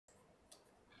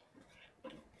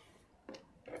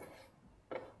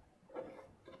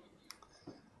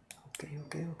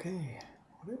Okay.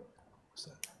 What was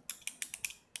that?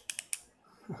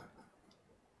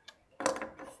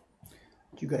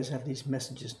 Do you guys have these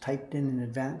messages typed in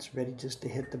advance, ready just to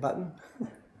hit the button? Good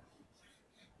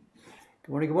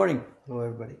morning, good morning. Hello,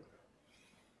 everybody.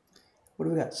 What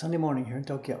do we got? Sunday morning here in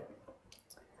Tokyo.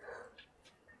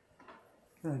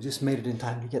 I just made it in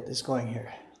time to get this going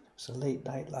here. It was a late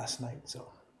night last night, so.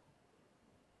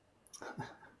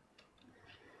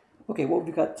 Okay, what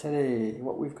we've got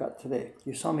today.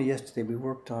 You saw me yesterday. We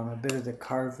worked on a bit of the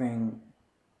carving.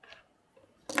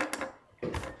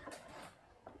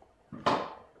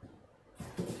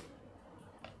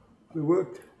 We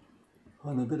worked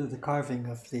on a bit of the carving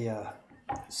of the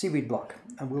seaweed block,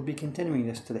 and we'll be continuing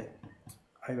this today.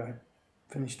 I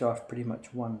finished off pretty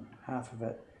much one half of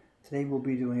it. Today we'll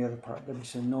be doing the other part. There'll be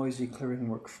some noisy clearing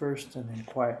work first, and then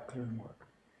quiet clearing work.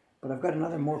 But I've got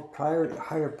another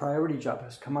higher priority job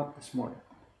has come up this morning.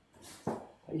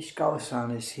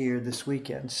 Ishikawa-san is here this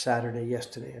weekend, Saturday,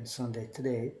 yesterday, and Sunday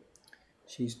today.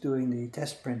 She's doing the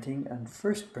test printing and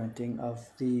first printing of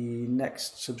the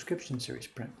next subscription series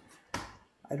print.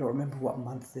 I don't remember what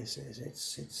month this is.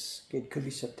 It could be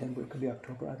September, it could be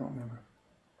October, I don't remember.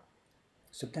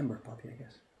 September probably, I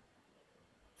guess.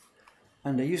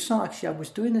 And you saw, actually, I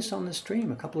was doing this on the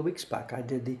stream a couple of weeks back. I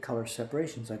did the color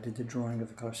separations. I did the drawing of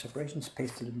the color separations,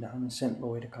 pasted them down, and sent them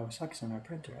away to Kawasaki-san, our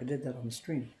printer. I did that on the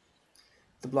stream.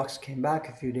 The blocks came back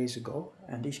a few days ago,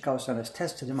 and Ishikawa-san has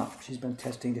tested them up. She's been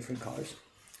testing different colors.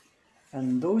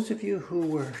 And those of you who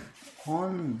were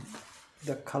on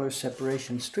the color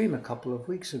separation stream a couple of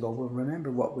weeks ago will remember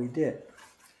what we did.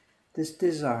 This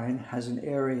design has an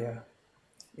area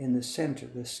in the center,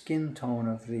 the skin tone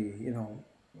of the,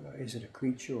 is it a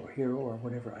creature or hero or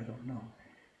whatever, I don't know.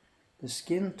 The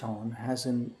skin tone has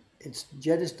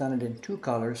Jed has done it in two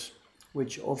colors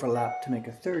which overlap to make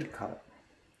a third color.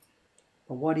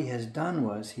 But what he has done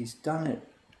was, he's done it,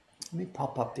 let me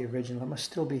pop up the original, it must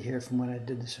still be here from when I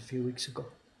did this a few weeks ago.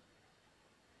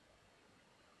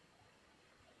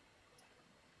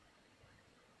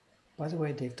 By the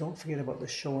way, Dave, don't forget about the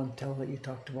show and tell that you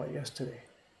talked about yesterday.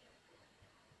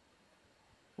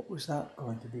 What was that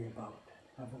going to be about?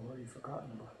 I've already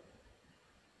forgotten about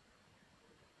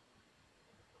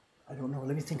it. I don't know.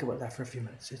 Let me think about that for a few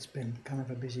minutes. It's been kind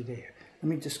of a busy day here. Let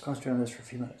me just concentrate on this for a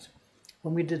few minutes.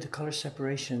 When we did the color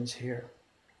separations here.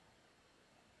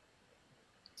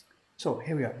 So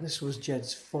here we are. This was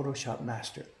Jed's Photoshop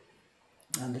master.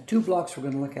 And the two blocks we're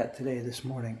going to look at today, this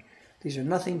morning, these are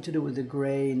nothing to do with the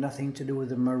gray, nothing to do with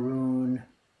the maroon,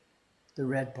 the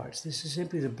red parts. This is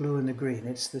simply the blue and the green.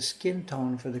 It's the skin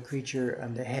tone for the creature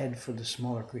and the head for the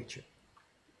smaller creature.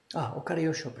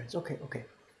 Okarayosho prints. Okay.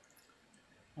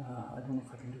 I don't know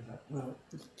if I can do that. Well,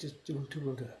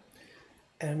 we'll do that.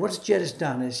 And what Jed has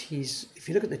done is if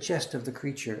you look at the chest of the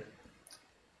creature,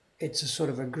 it's a sort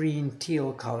of a green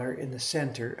teal color in the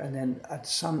center, and then at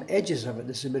some edges of it,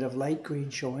 there's a bit of light green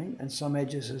showing, and some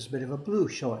edges there's a bit of a blue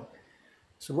showing.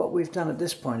 So what we've done at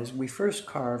this point is we first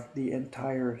carved the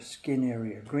entire skin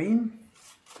area green,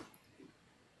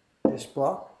 this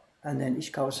block, and then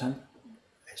Ishikawa-san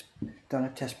has done a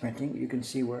test printing. You can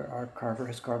see where our carver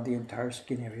has carved the entire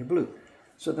skin area blue.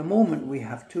 So at the moment we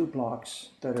have two blocks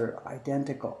that are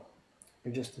identical.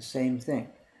 They're just the same thing.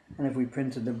 And if we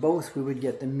printed them both, we would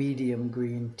get the medium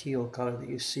green teal color that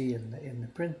you see in the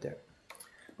print there.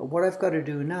 But what I've got to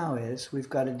do now is we've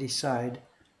got to decide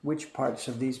which parts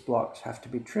of these blocks have to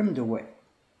be trimmed away.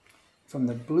 From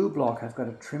the blue block, I've got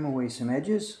to trim away some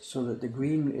edges so that the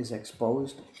green is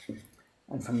exposed.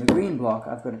 And from the green block,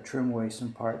 I've got to trim away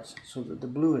some parts so that the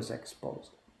blue is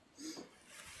exposed.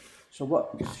 So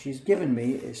what she's given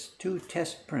me is two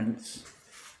test prints.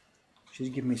 She's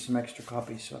given me some extra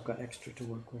copies, so I've got extra to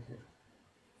work with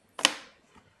here.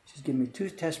 She's given me two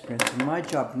test prints, and my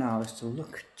job now is to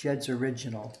look at Jed's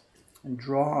original and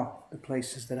draw the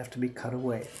places that have to be cut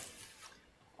away.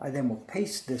 I then will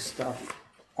paste this stuff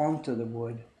onto the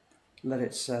wood, let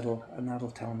it settle, and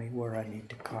that'll tell me where I need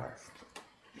to carve.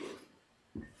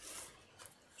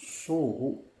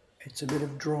 So it's a bit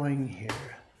of drawing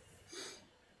here.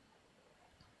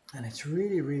 And it's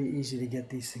really, really easy to get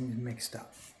these things mixed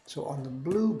up. So on the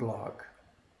blue block,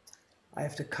 I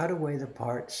have to cut away the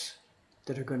parts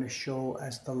that are going to show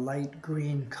as the light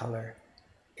green color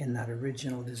in that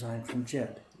original design from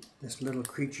Jed. This little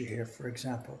creature here, for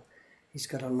example, he's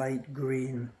got a light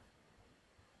green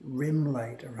rim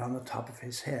light around the top of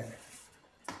his head.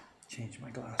 Change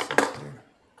my glasses here.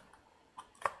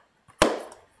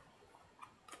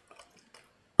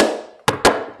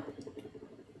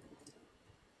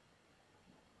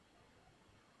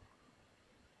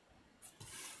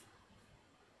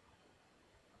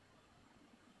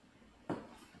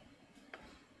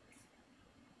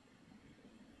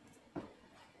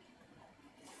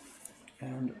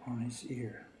 and on his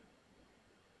ear.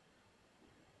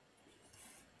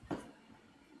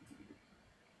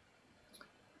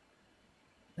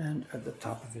 And at the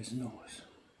top of his nose.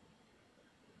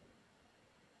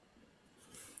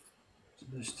 So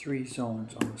there's 3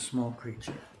 zones on the small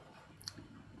creature.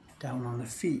 Down on the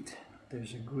feet,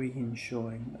 there's a green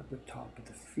showing at the top of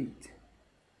the feet.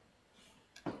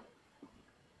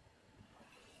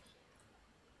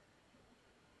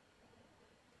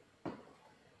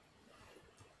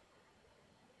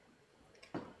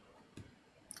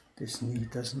 This knee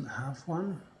doesn't have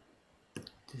one.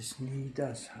 This knee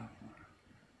does have one.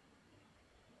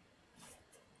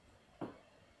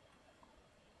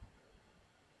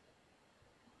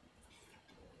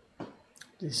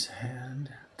 This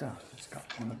hand does. It's got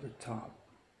one at the top.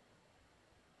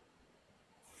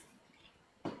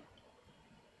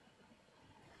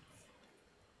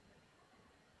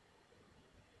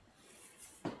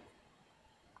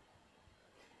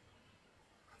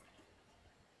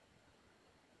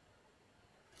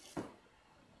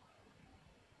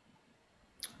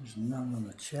 There's none on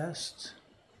the chest.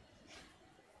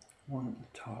 One at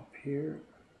the top here.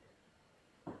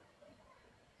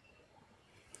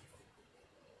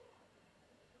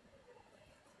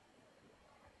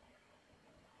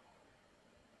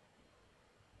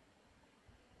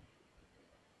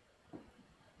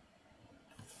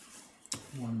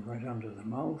 One right under the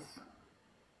mouth.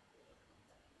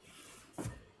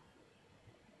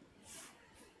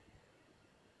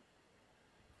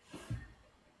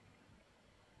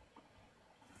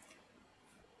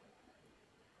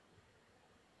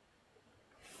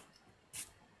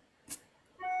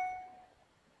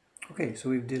 Okay, so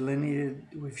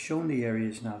we've shown the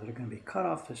areas now that are going to be cut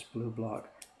off this blue block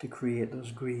to create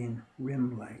those green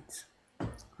rim lights.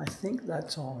 I think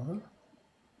that's all of them.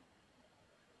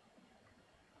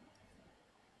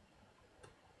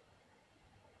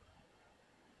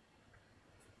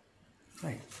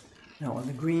 Right, now on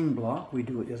the green block we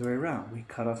do it the other way around. We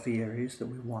cut off the areas that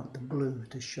we want the blue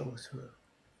to show through.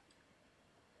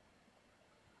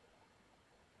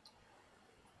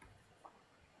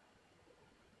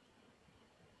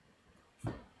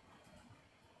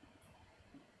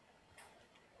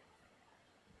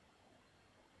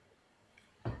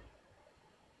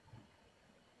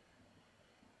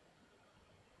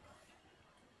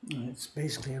 And it's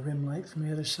basically a rim light from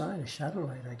the other side, a shadow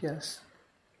light, I guess.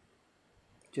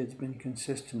 Jed's been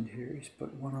consistent here. He's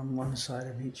put one on one side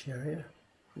of each area.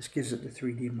 This gives it the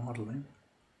 3D modeling.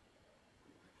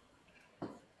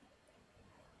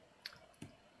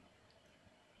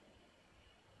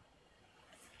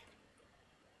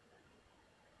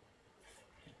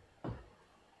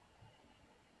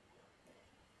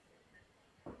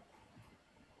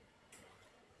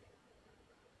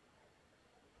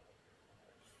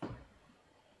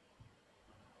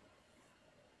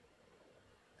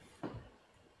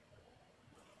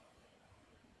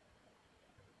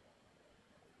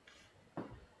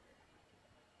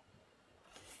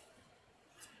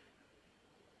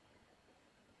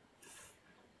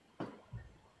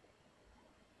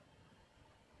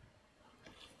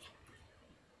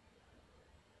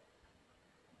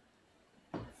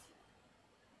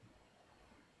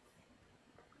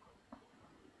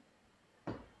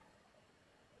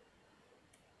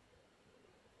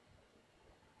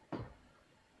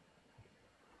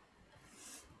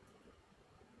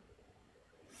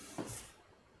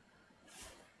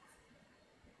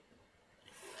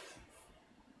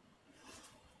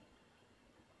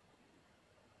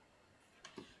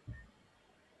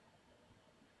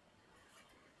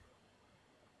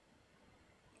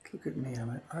 Look at me, I'm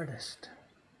an artist.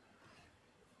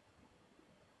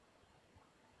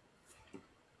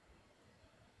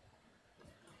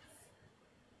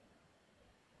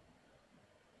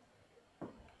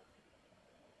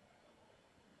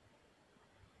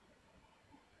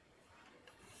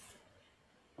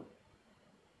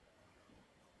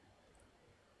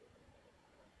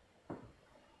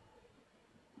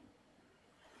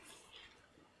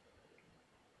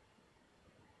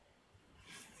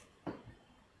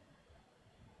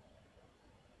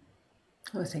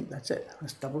 I think that's it.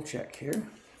 Let's double check here.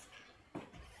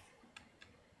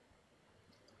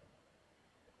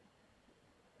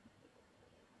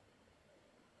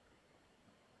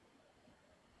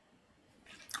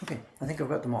 Okay, I think I've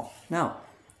got them all. Now,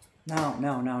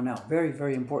 very,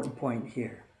 very important point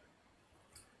here.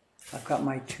 I've got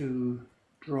my 2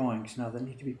 drawings now that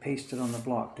need to be pasted on the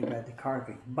block to guide the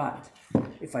carving. But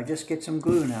if I just get some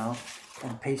glue now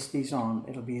and paste these on,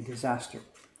 it'll be a disaster.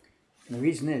 And the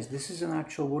reason is, this is an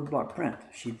actual woodblock print.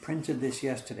 She printed this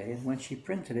yesterday, and when she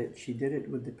printed it, she did it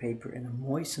with the paper in a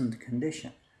moistened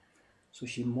condition. So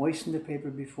she moistened the paper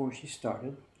before she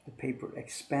started. The paper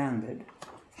expanded.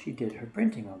 She did her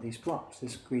printing on these blocks.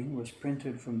 This green was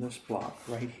printed from this block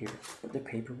right here, but the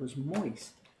paper was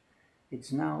moist.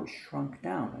 It's now shrunk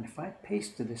down, and if I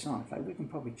pasted this on, we can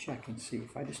probably check and see.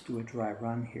 If I just do a dry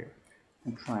run here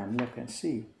and try and look and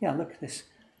see, yeah, look at this.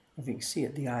 If you can see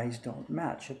it, the eyes don't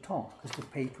match at all because the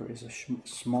paper is a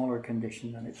smaller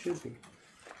condition than it should be.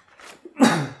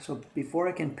 So before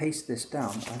I can paste this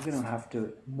down, I'm going to have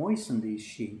to moisten these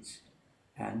sheets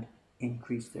and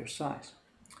increase their size.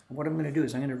 And what I'm going to do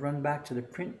is I'm going to run back to the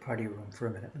print party room for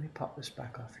a minute. Let me pop this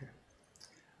back off here.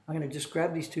 I'm going to just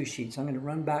grab these two sheets. I'm going to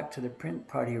run back to the print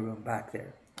party room back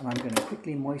there. And I'm going to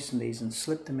quickly moisten these and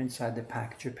slip them inside the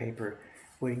packager paper,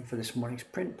 waiting for this morning's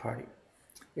print party.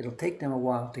 It'll take them a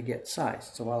while to get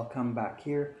sized. So I'll come back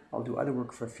here. I'll do other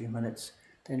work for a few minutes.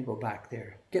 Then go back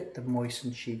there, get the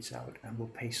moistened sheets out, and we'll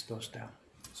paste those down.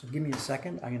 So give me a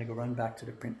second. I'm going to go run back to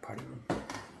the print party room.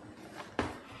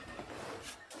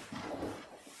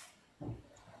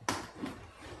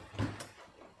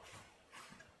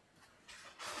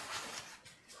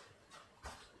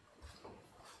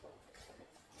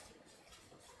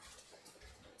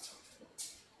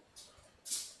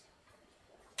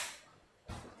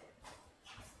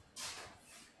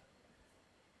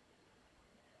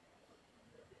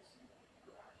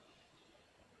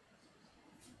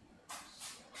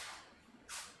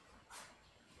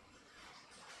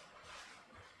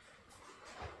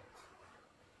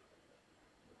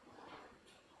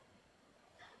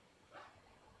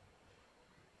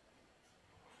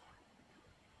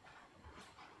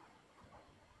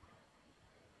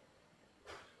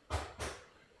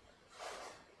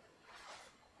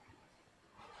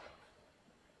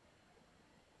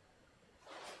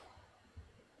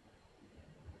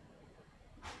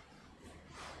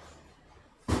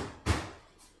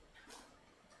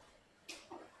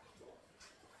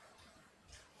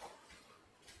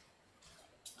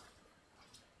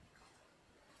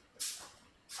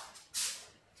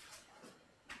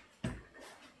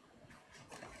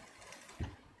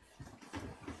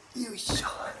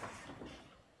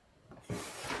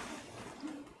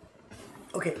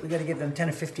 Okay, we got to give them 10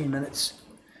 or 15 minutes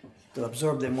to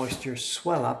absorb the moisture,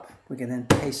 swell up. We can then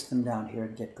paste them down here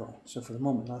and get going. So for the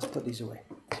moment, let's put these away.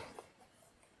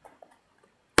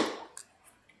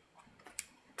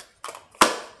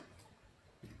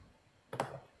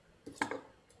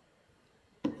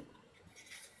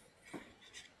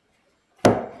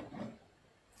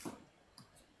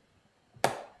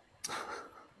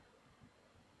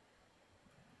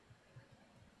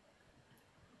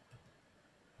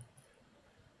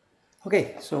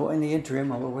 Okay, so in the interim,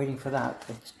 while we're waiting for that,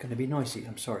 it's going to be noisy.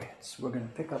 I'm sorry. We're going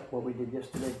to pick up what we did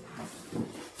yesterday.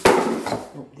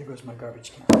 Oh, there goes my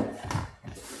garbage can.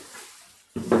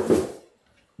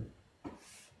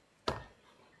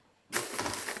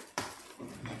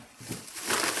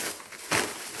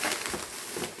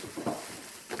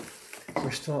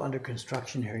 We're still under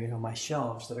construction here. You know, my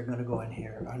shelves that are going to go in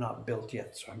here are not built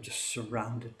yet, so I'm just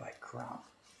surrounded by crap.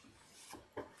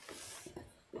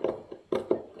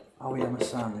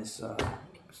 Aoyama-san is,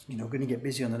 you know, going to get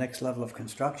busy on the next level of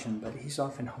construction, but he's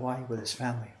off in Hawaii with his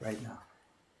family right now.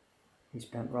 He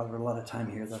spent rather a lot of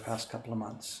time here the past couple of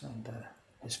months, and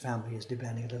his family is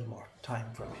demanding a little more time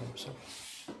from him. So,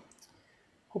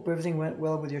 hope everything went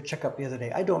well with your checkup the other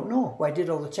day. I don't know. I did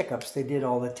all the checkups. They did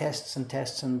all the tests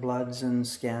and bloods and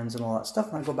scans and all that stuff,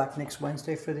 and I go back next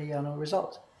Wednesday for the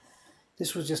results.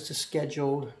 This was just a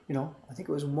scheduled, you know, I think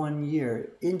it was 1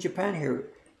 year. In Japan here,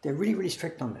 they're really, really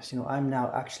strict on this. You know, I'm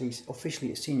now actually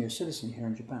officially a senior citizen here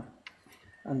in Japan.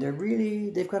 And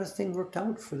they've got a thing worked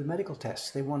out for the medical tests.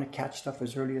 They want to catch stuff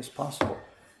as early as possible.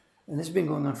 And this has been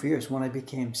going on for years. When I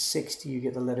became 60, you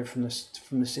get the letter from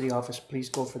the city office, please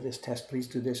go for this test, please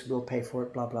do this, we'll pay for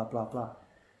it, blah, blah, blah, blah.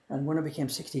 And when I became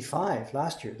 65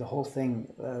 last year, the whole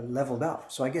thing leveled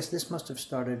out. So I guess this must have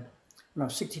started, when I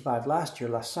was 65 last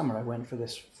summer, I went for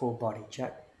this full body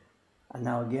check. And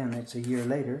now again, it's a year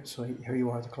later, so here you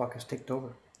are, the clock has ticked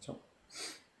over. So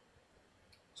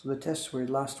the tests were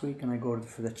last week, and I go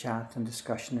for the chat and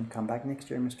discussion and come back next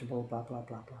year, Mr. Bull, blah, blah,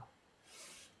 blah,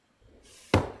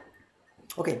 blah.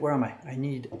 Okay, where am I? I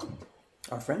need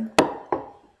our friend.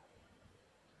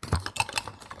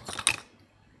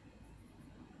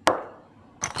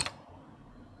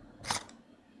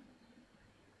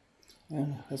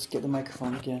 And let's get the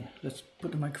microphone again. Let's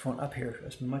put the microphone up here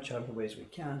as much out of the way as we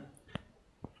can.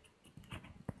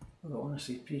 Although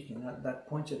honestly speaking, that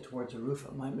points it towards the roof.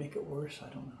 It might make it worse. I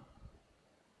don't know.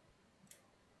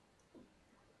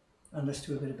 And let's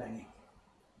do a bit of banging.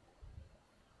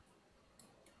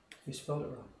 You spelled it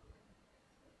wrong.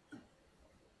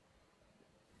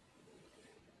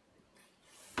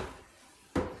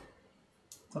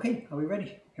 Okay, are we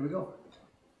ready? Here we go.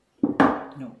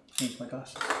 No, change my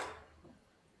glasses.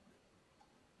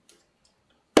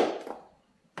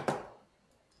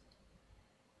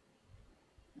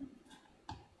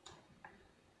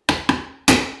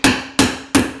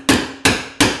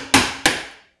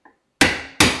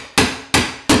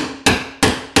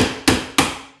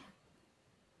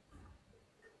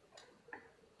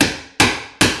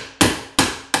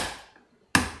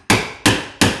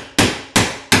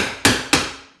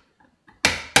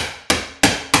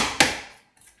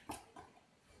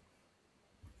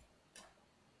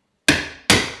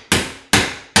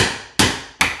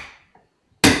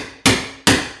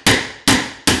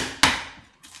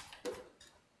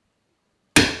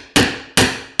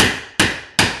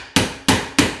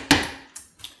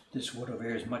 This wood over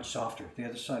here is much softer. The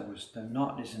other side the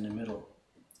knot is in the middle.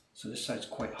 So this side's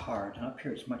quite hard, and up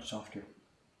here it's much softer.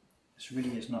 This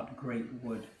really is not great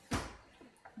wood.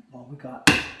 All we got.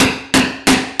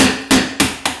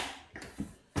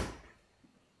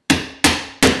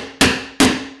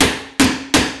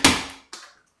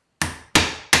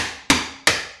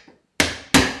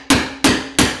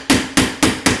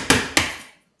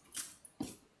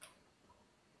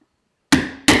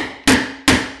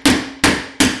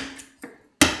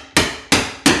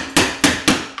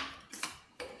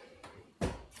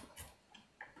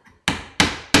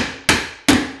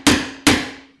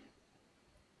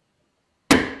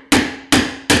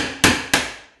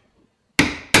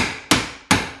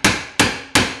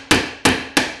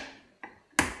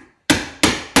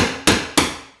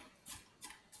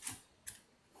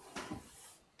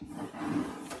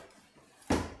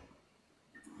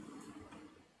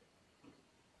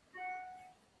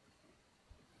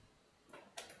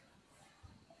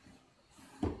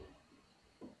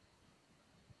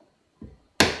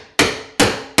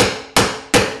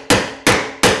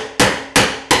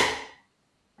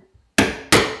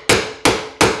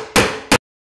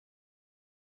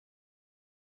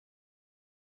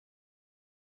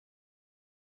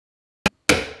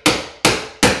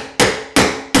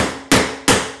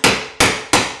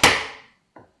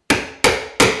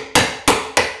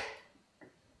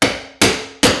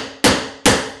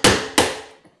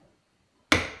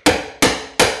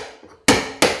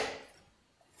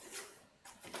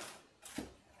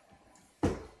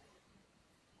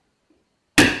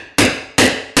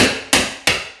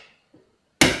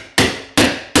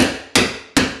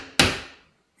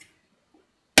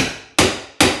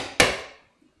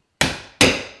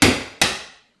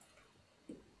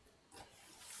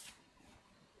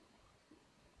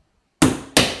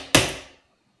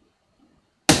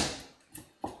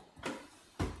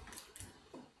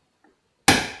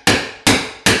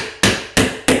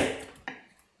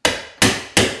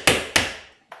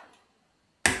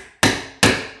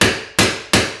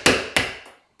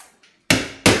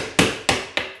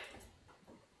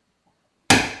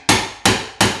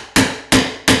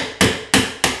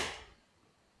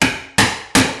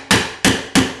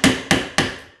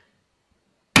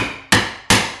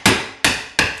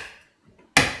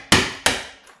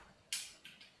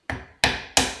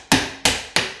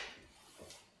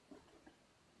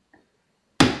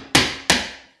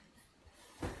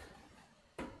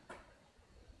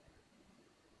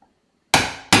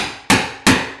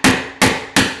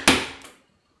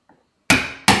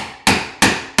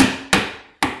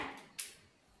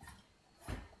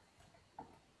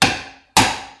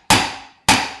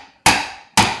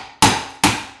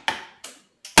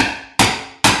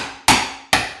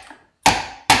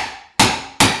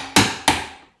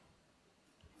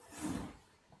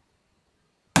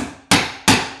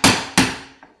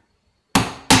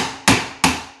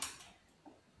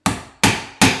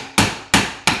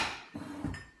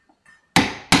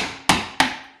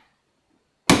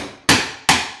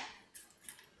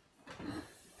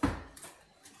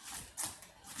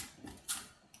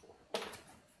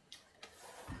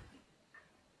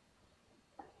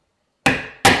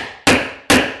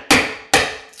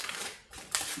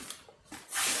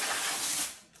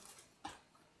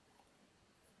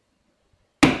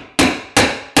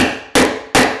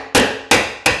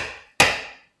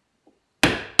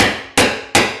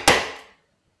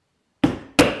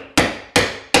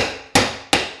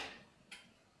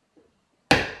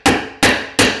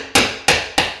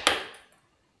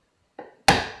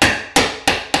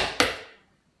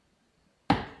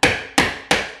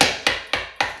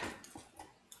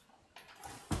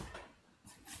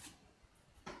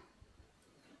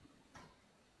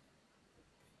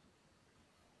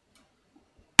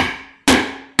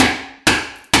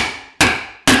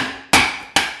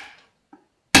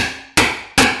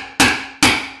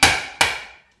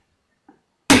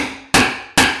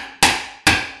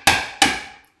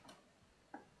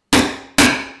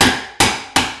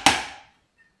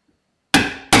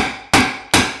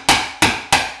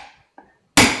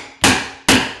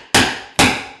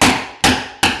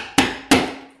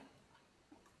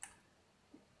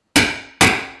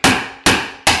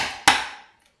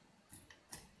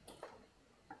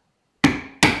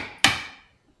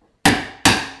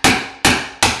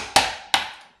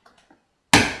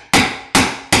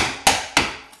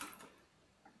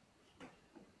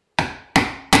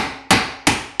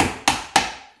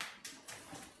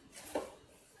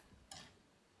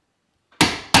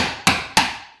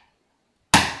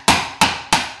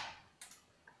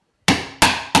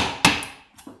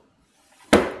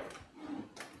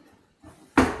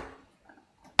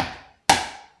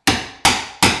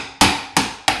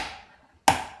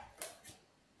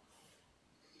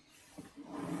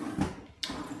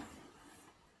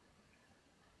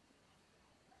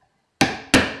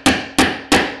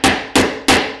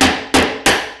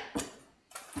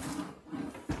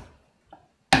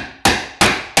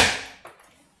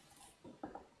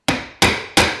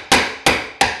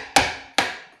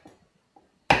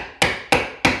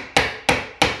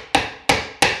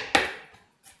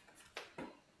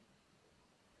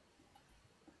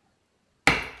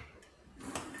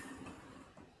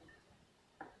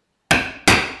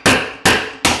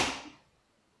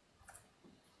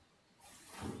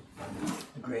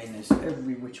 grain is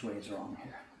every which way is wrong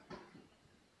here.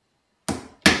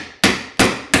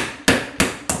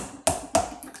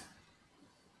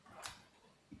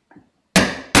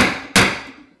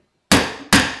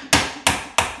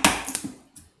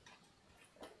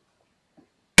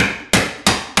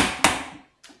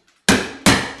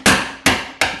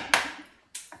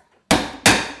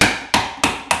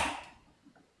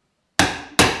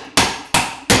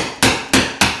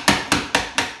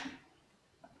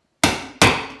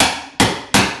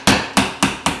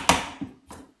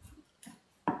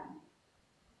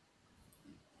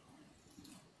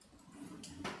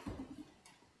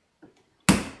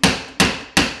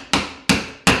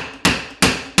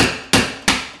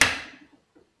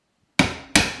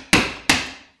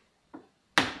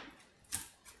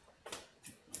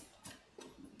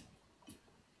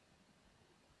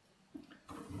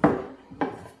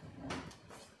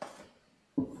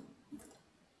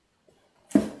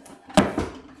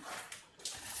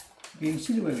 You can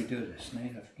see the way we do this.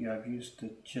 Now I've used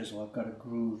the chisel. I've got a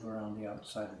groove around the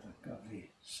outside of the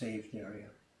saved area.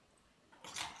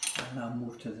 I'll now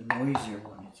move to the noisier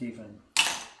one.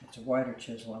 It's a wider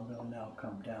chisel, and we'll now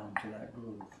come down to that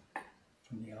groove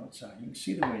from the outside. You can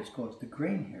see the way it goes. The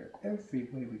grain here, every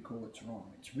way we go, it's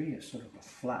wrong. It's really a sort of a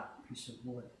flat piece of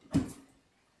wood.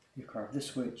 You carve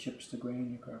this way, it chips the grain.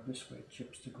 You carve this way, it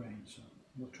chips the grain. So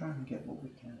we'll try and get what we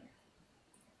can.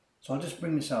 So I'll just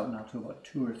bring this out now to about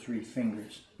 2 or 3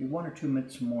 fingers. Be 1 or 2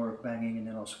 minutes more of banging, and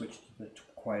then I'll switch to the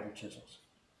quieter chisels.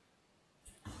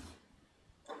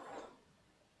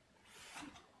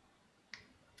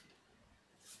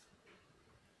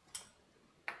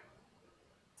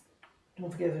 Don't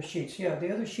forget the sheets. Yeah,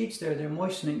 the other sheets there, they're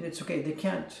moistening. It's okay. They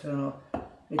can't,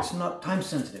 it's not time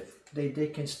sensitive. They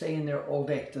can stay in there all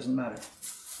day. It doesn't matter.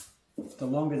 The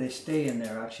longer they stay in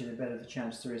there, actually, the better the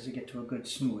chance there is to get to a good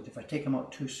smooth. If I take them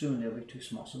out too soon, they'll be too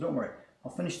small. So don't worry.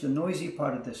 I'll finish the noisy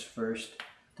part of this first.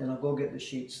 Then I'll go get the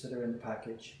sheets that are in the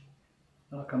package.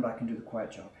 And I'll come back and do the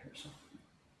quiet job here.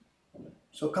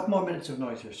 So a couple more minutes of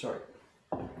noise here. Sorry.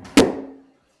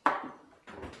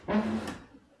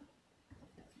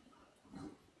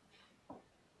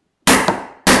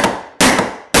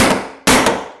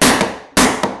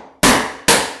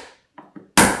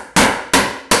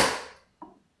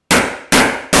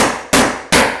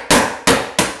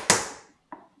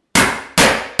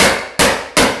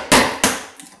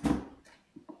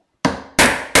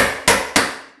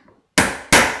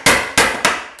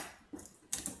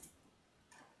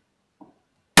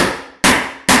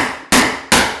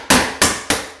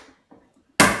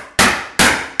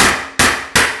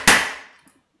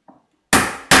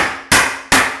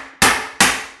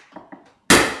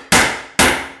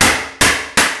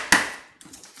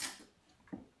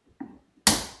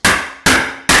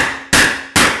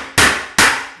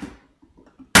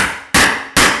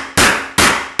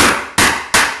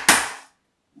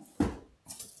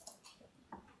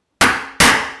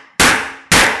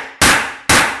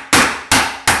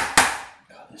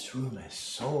 This room is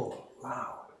so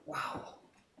loud. Wow.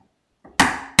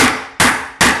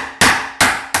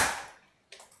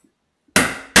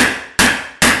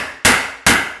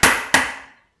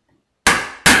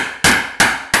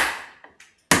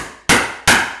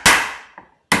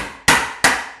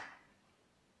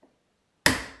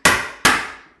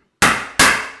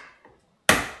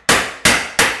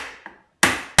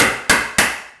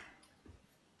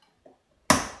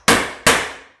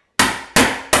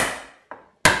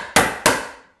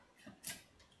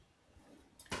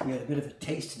 We had a bit of a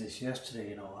taste of this yesterday,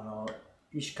 you know,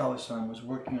 and Ishikawa-san was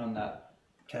working on that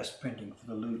test printing for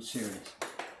the Loot series.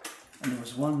 And there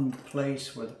was one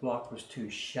place where the block was too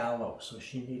shallow, so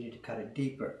she needed to cut it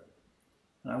deeper.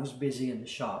 And I was busy in the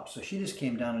shop, so she just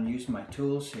came down and used my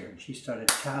tools here, and she started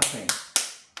tapping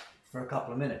for a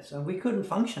couple of minutes. And we couldn't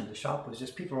function. The shop was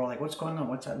just, people were all like, what's going on?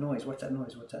 What's that noise? What's that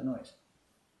noise? What's that noise?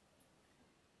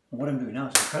 And what I'm doing now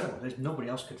is incredible. Nobody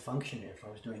else could function here if I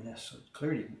was doing this. So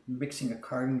clearly mixing a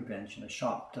carving bench in a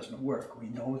shop doesn't work. We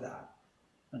know that.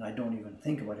 And I don't even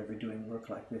think about ever doing work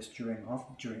like this during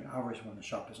hours when the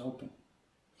shop is open.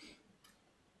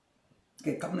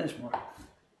 Okay, a couple minutes more.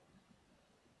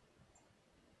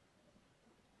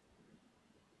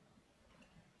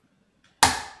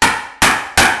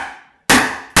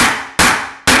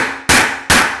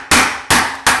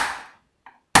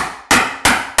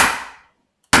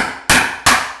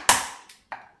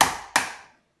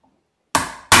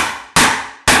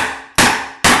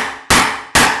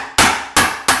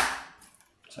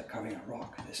 It's like carving a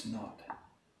rock, this knot.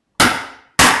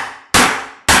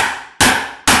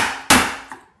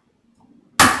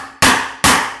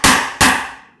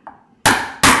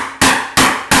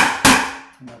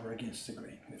 Now we're against the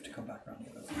grain. We have to come back around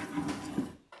the other way.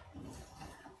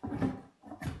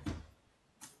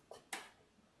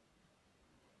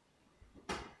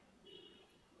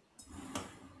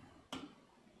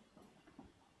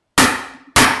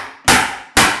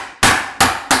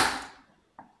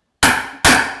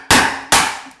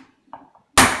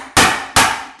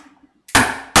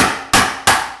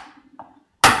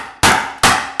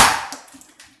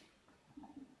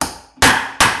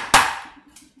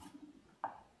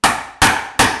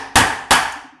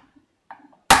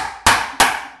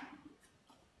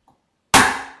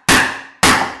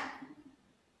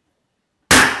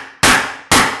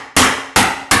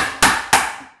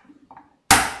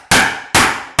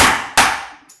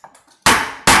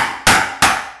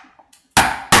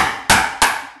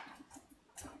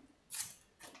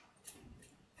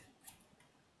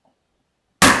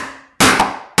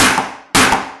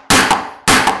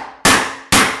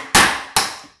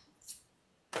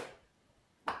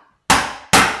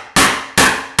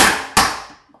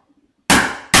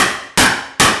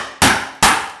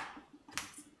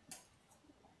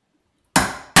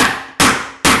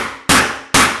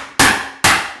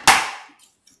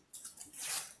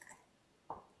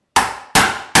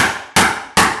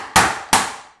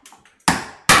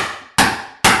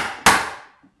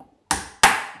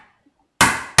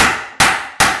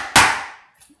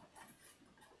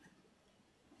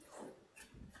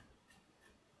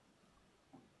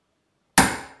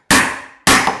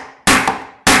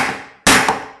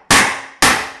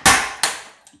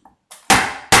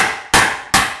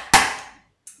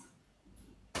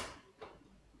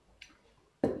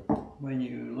 When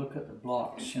you look at the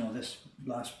blocks, you know, this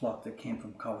last block that came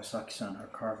from Kawasaki-san, her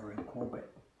carver in Kobe,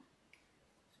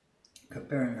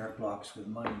 comparing her blocks with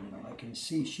mine, you know, I can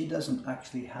see she doesn't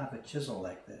actually have a chisel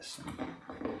like this.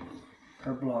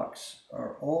 Her blocks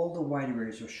are, all the wide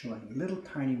areas are showing little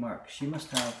tiny marks. She must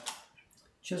have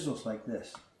chisels like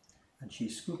this. And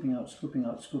she's scooping out, scooping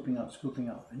out, scooping out, scooping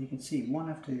out. And you can see one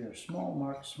after the other, small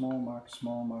marks, small marks,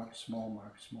 small marks, small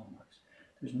marks, small marks.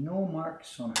 There's no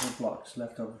marks on her blocks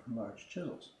left over from large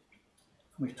chisels.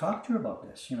 We've talked to her about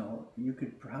this, you know, you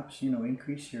could perhaps, you know,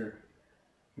 increase your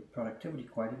productivity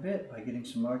quite a bit by getting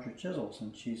some larger chisels.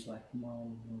 And she's like,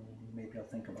 well, maybe I'll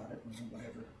think about it,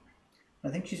 whatever. I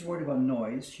think she's worried about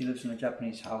noise. She lives in a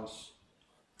Japanese house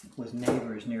with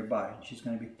neighbors nearby, and she's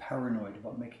going to be paranoid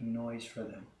about making noise for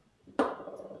them.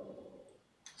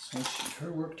 So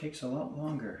her work takes a lot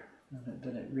longer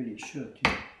than it really should.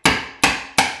 You know.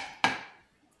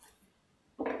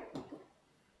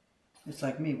 It's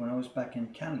like me when I was back in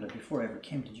Canada before I ever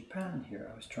came to Japan here.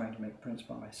 I was trying to make prints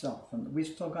by myself, and I've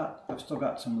still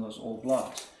got some of those old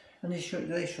blocks, and they show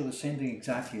the same thing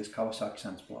exactly as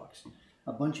Kawasaki-san's blocks.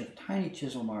 A bunch of tiny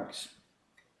chisel marks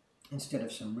instead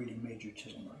of some really major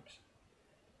chisel marks.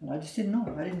 And I just didn't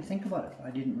know. I didn't think about it.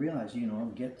 I didn't realize, you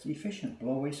know, get efficient,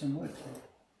 blow away some wood.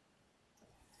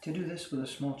 To do this with a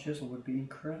small chisel would be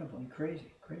incredible and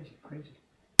crazy, crazy, crazy.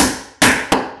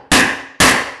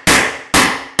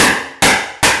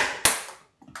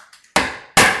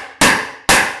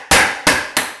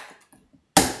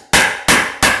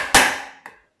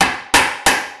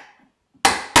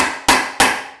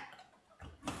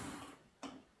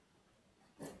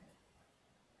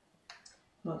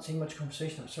 Not seeing much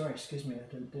conversation. I'm sorry, excuse me,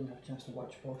 I didn't have a chance to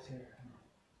watch both here.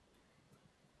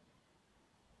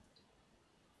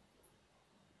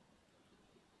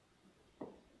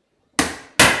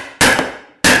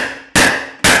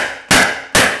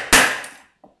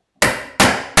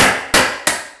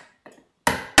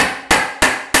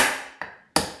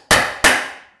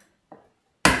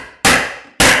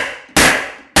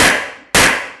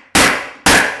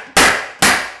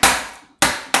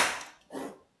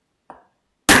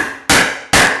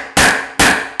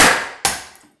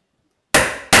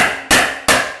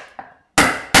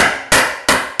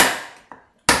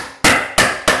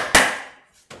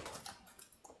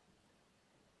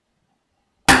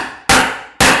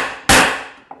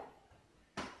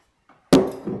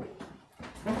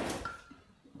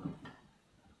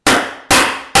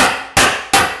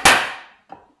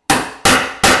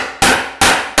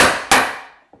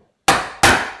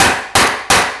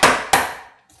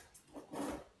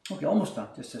 Okay, almost done.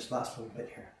 Just this last little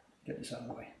bit here. Get this out of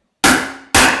the way.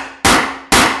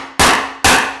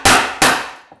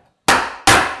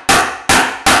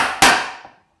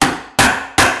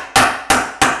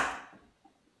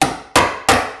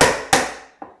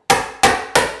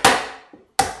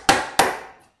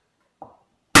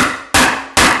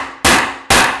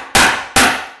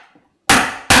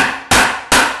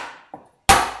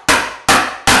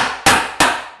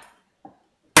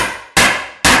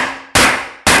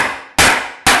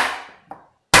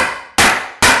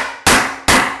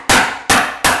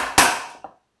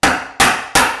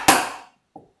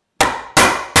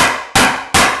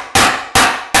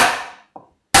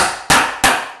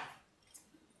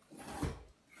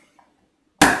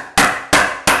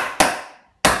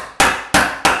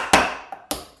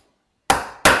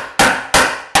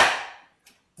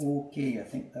 Okay, I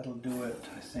think that'll do it,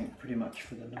 I think, pretty much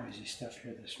for the noisy stuff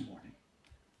here this morning.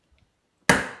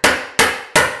 Let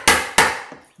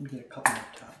me get a couple more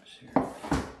taps here.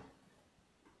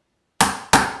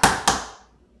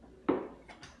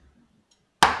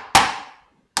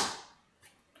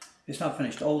 It's not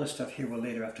finished. All this stuff here will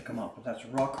later have to come up, but that's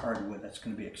rock hard wood. That's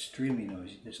going to be extremely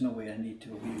noisy. There's no way I need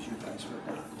to abuse you guys with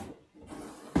that.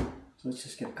 So let's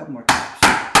just get a couple more taps.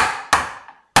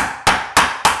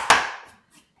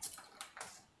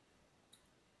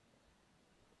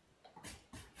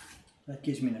 That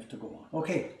gives me enough to go on.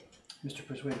 Okay, Mr.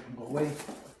 Persuader can go away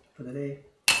for the day.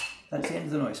 That's the end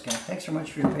of the noise scan. Thanks so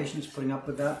much for your patience putting up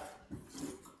with that.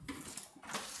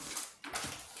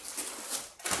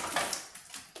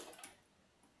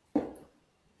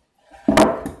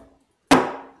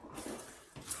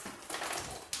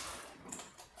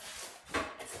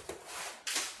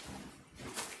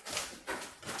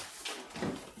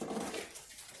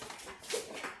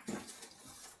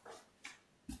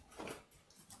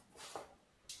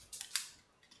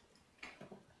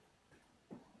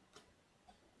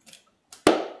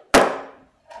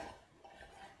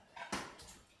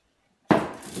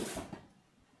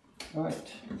 All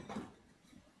right,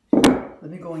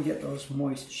 let me go and get those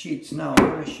moist sheets. Now,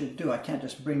 what I should do, I can't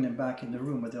just bring them back in the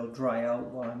room or they'll dry out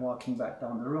while I'm walking back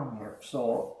down the room here.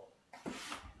 So,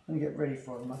 let me get ready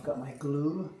for them. I've got my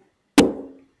glue.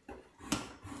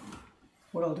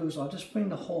 What I'll do is I'll just bring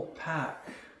the whole pack.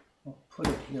 I'll put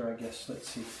it here, I guess. Let's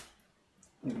see.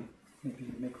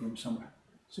 Maybe make room somewhere.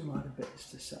 Zoom out a bit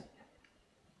just a sec.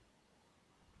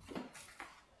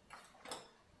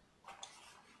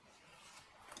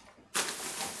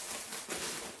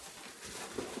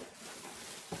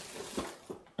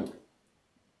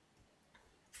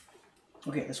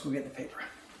 Okay, let's go get the paper.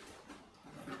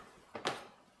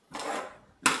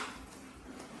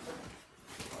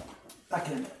 Back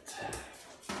in a minute.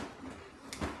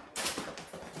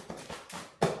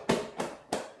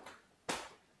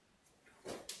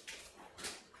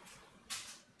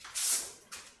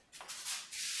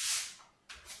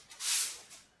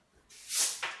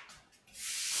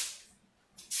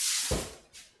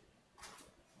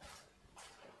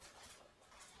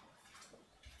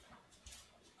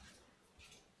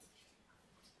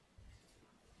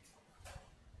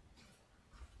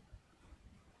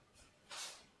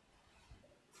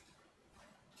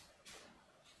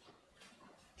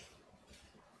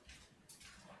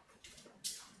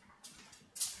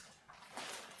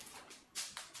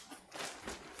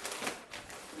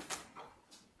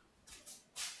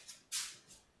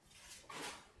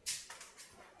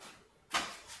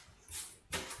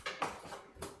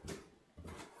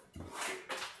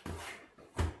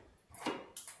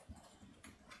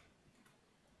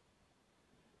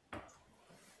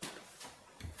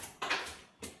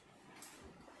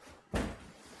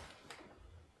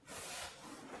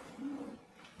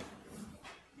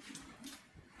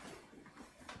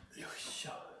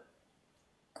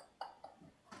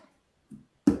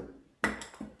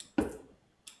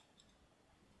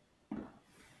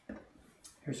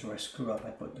 Here's where I screw up. I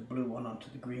put the blue one onto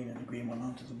the green and the green one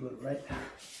onto the blue, right?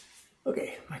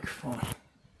 Okay, microphone.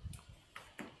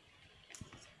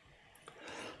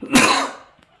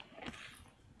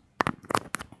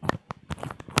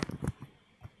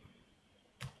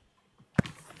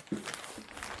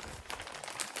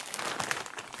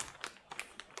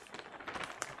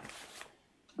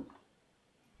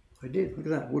 I did. Look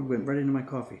at that. Wood went right into my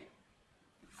coffee.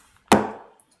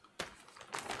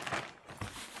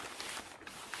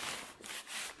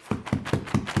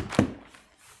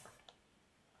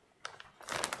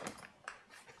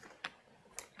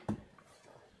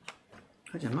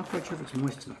 I'm not quite sure if it's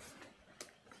moist enough.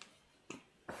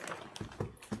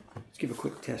 Let's give a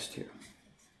quick test here.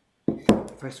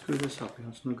 If I screw this up,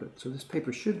 it's no good. So this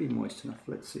paper should be moist enough.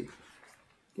 Let's see.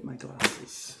 Get my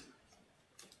glasses.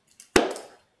 Let's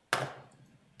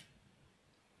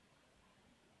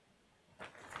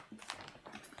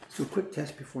do a quick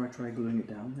test before I try gluing it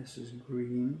down. This is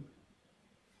green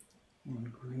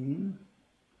on green.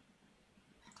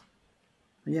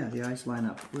 Yeah, the eyes line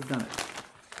up. We've done it.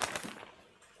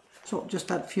 So just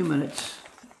that few minutes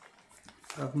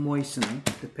of moistening,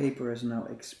 the paper is now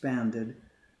expanded.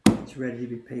 It's ready to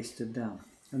be pasted down.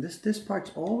 And this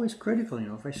part's always critical, you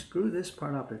know. If I screw this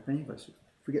part up, if any of us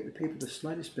forget the paper the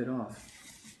slightest bit off,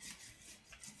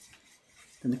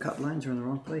 then the cut lines are in the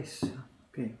wrong place.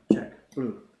 Okay, check.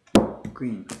 Blue,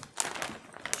 green,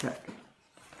 check,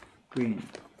 green,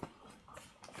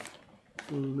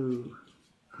 blue,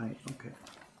 right, okay.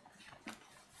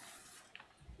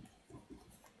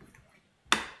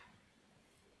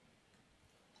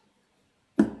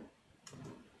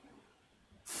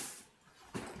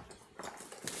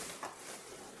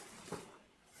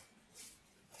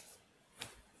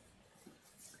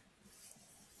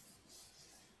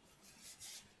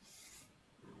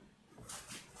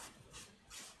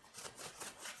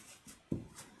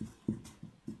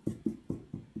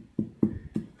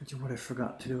 what I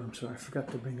forgot to do. I'm sorry, I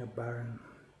forgot to bring a bar in.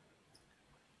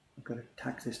 I've got to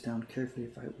tack this down carefully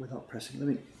without pressing. Let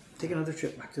me take another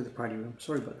trip back to the party room.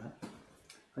 Sorry about that.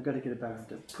 I've got to get a bar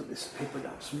to put this paper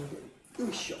down smoothly.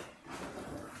 Oosh.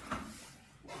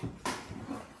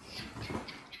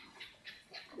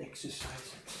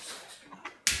 Exercise.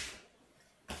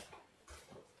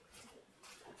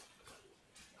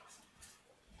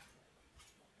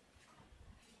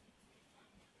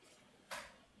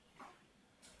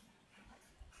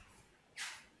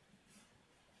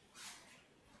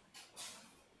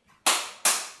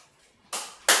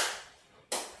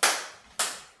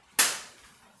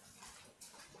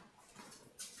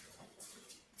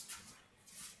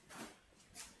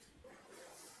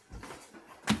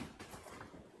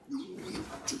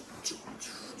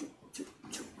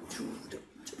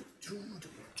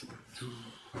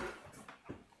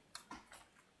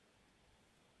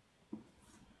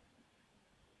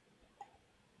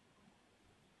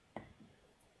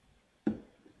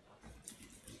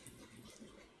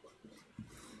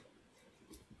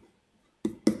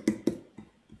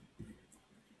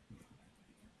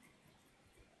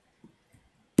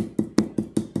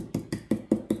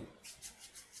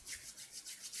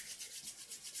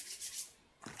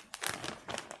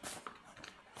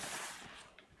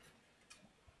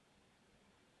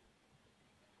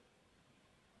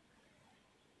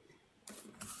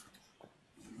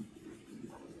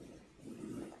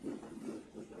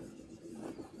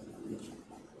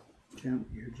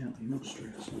 Gently, no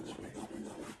stress.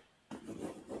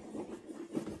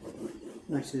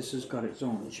 Nice, this has got its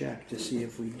own check to see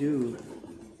if we do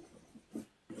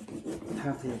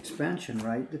have the expansion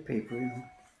right, the paper, you know,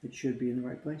 it should be in the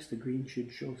right place. The green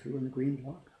should show through in the green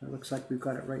block. It looks like we've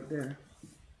got it right there.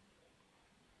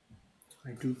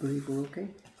 I do believe we're okay.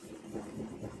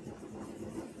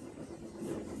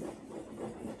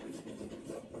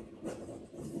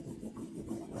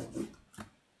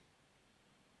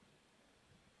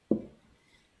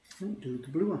 And do the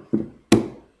blue one.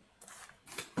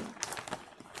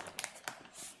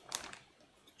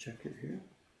 Check it here.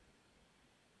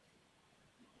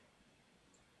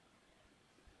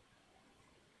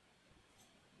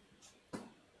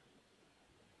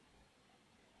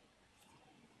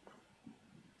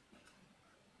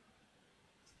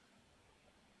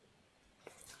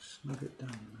 Snug it down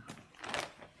now.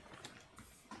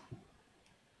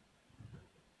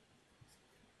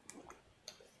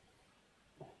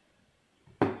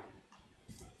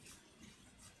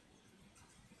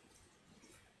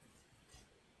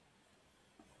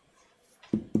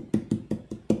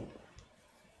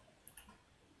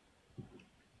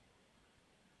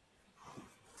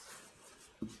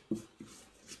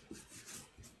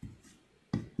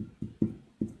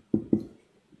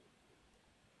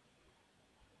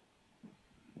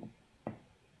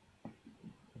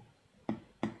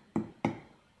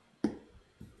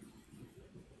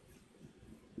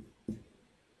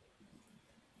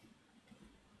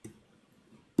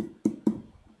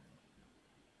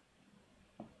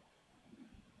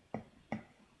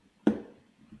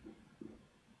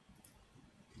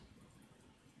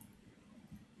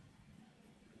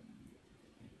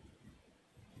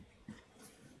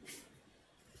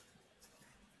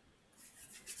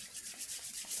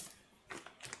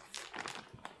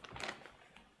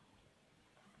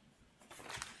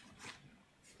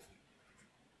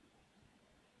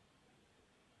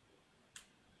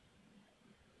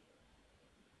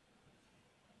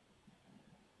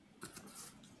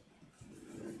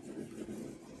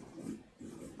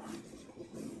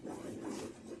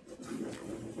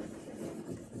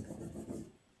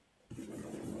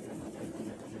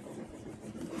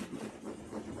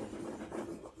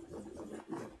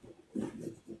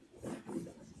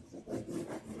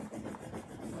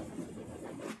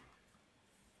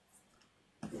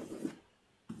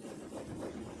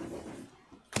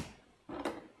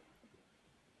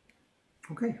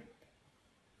 Okay,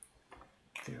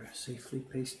 they're safely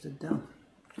pasted down.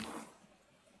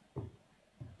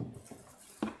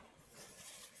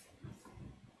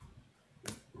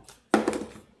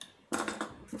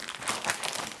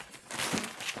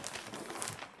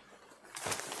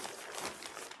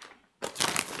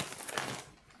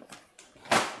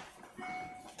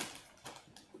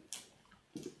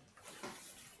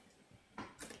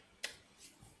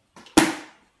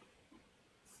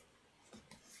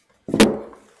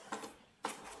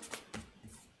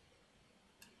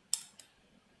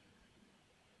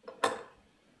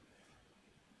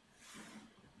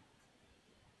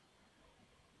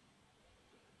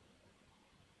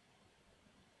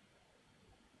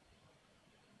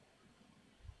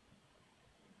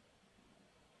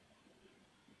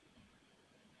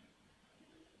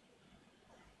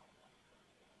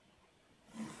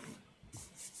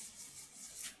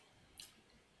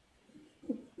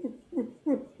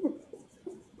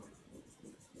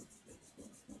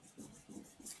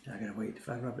 gotta wait. If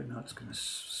I rub it now, it's gonna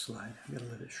slide. I gotta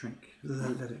let it shrink,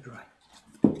 let it dry.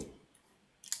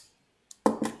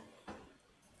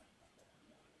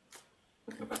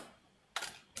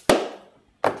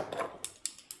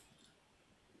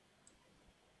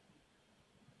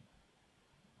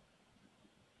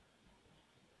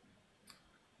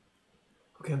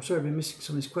 Okay, I'm sorry I've been missing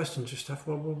some of these questions or stuff.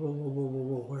 Whoa, whoa, whoa, whoa, whoa, whoa,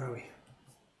 whoa, where are we?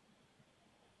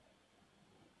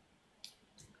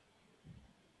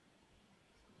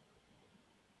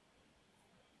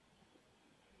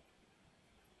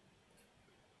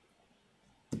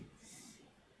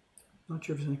 Not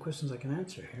sure if there's any questions I can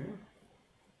answer here.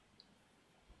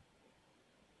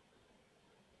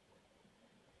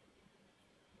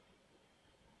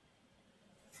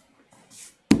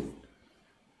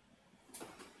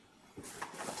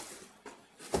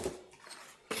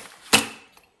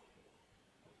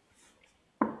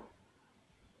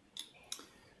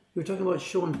 We were talking about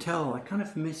show and tell. I kind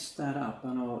of missed that up.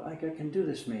 I know I can do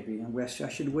this maybe, and I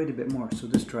should wait a bit more so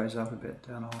this dries out a bit.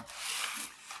 I know.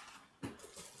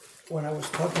 When I was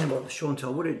talking about the show and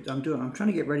tell, I'm doing, I'm trying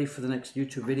to get ready for the next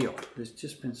YouTube video. There's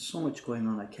just been so much going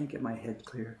on. I can't get my head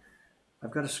clear.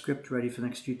 I've got a script ready for the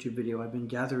next YouTube video. I've been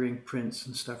gathering prints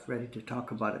and stuff ready to talk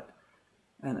about it.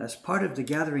 And as part of the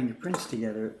gathering the prints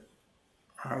together,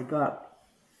 I brought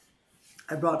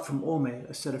from Ome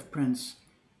a set of prints.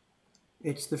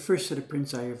 It's the first set of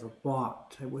prints I ever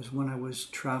bought. It was when I was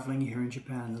traveling here in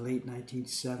Japan in the late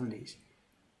 1970s.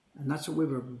 And that's what we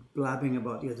were blabbing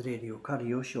about the other day, the Okada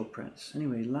Yoshio prints.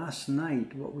 Anyway, last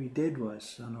night what we did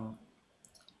was, I don't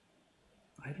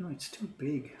know, it's too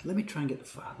big. Let me try and get the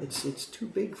file. It's too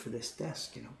big for this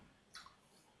desk, you know.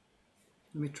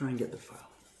 Let me try and get the file.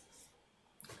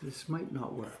 This might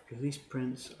not work because these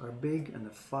prints are big and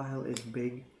the file is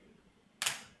big.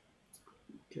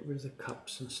 Get rid of the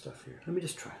cups and stuff here. Let me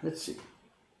just try. Let's see.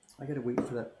 I gotta wait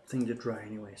for that thing to dry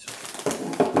anyway. So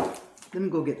let me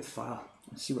go get the file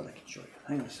and see what I can show you.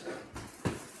 Hang on a second.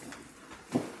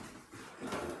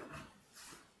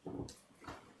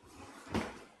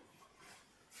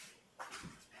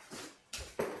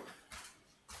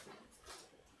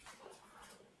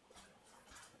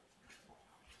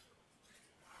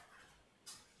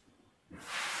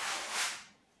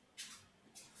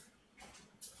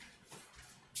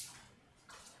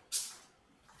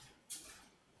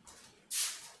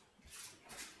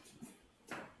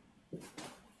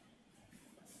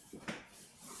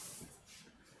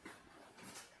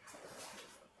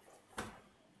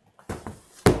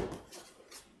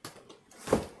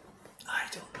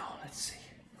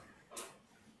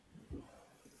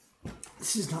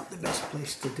 This is not the best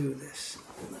place to do this.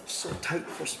 It's so tight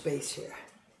for space here.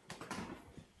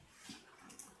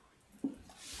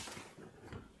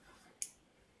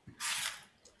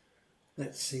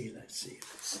 Let's see.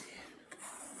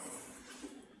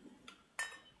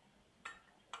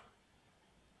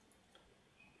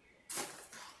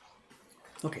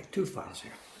 Okay, two files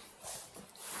here.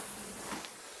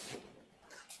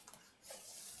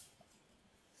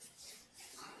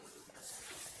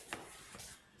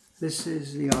 This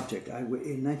is the object.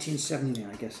 In 1979,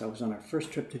 I guess, I was on our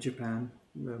first trip to Japan.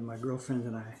 My girlfriend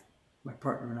and I, my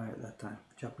partner and I at that time,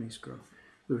 Japanese girl.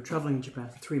 We were traveling in Japan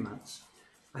for 3 months.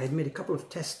 I had made a couple of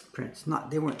test prints.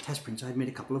 They weren't test prints. I had made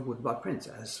a couple of woodblock prints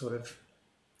as sort of,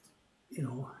 you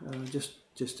know,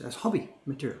 just as hobby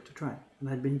material to try. And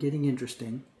I'd been getting interested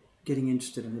in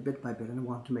it bit by bit, and I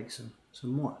wanted to make some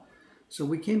more. So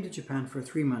we came to Japan for a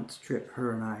 3-month trip,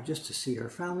 her and I, just to see her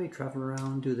family, travel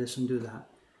around, do this and do that.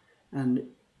 And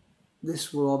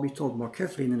this will all be told more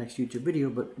carefully in the next YouTube video,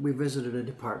 but we visited a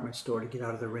department store to get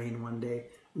out of the rain one day,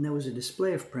 and there was a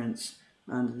display of prints,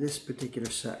 and this particular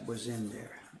set was in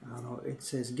there. I don't know, it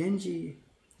says Genji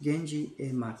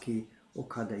Emaki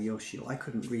Okada Yoshio. I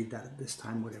couldn't read that at this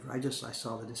time, whatever. I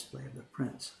saw the display of the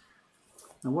prints.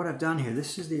 Now what I've done here,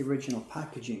 this is the original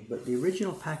packaging, but the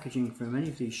original packaging for many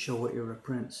of these Showa era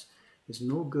prints is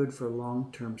no good for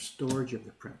long-term storage of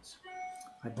the prints.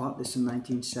 I bought this in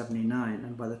 1979,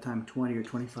 and by the time 20 or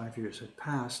 25 years had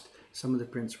passed, some of the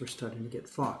prints were starting to get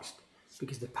foxed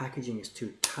because the packaging is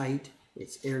too tight,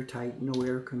 it's airtight, no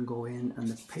air can go in, and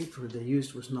the paper they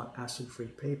used was not acid-free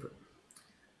paper.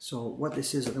 So what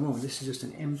this is at the moment, this is just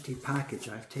an empty package.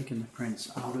 I've taken the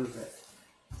prints out of it.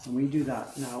 And we do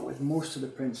that now with most of the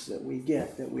prints that we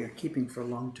get that we are keeping for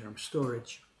long-term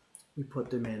storage. We put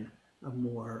them in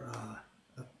a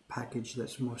package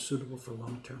that's more suitable for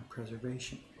long-term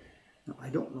preservation. Now, I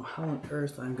don't know how on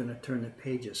earth I'm going to turn the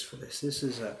pages for this. This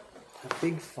is a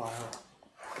big file.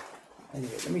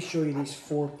 Anyway, let me show you these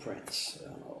 4 prints.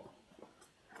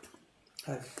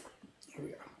 Here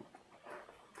we are.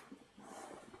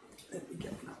 Let me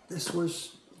get them out. This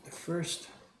was the first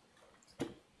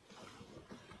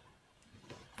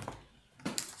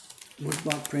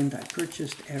woodblock print I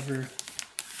purchased ever.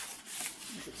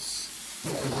 It's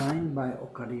designed by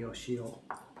Okada Yoshio,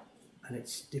 and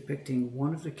it's depicting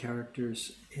one of the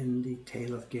characters in the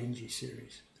Tale of Genji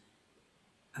series.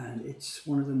 And it's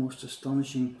one of the most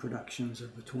astonishing productions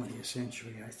of the 20th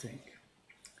century, I think.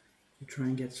 I'll try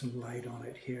and get some light on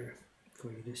it here for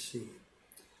you to see.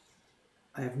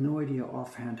 I have no idea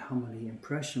offhand how many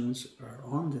impressions are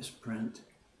on this print.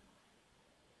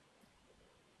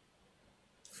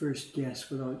 First guess,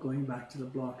 without going back to the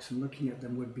blocks and looking at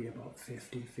them, would be about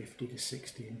 50 to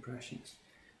 60 impressions.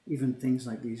 Even things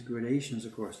like these gradations,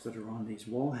 of course, that are on these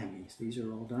wall hangings, these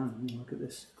are all done. Look at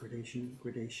this, gradation,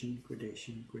 gradation,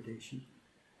 gradation, gradation.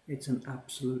 It's an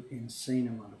absolute insane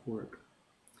amount of work.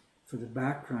 For the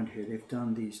background here, they've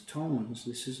done these tones.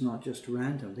 This is not just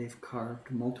random. They've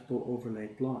carved multiple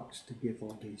overlaid blocks to give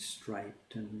all these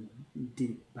striped and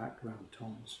deep background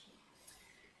tones.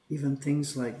 Even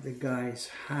things like the guy's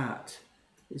hat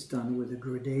is done with a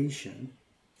gradation.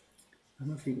 I don't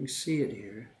know if you can see it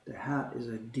here. The hat is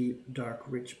a deep, dark,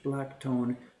 rich black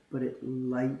tone, but it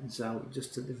lightens out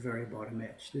just at the very bottom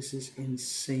edge. This is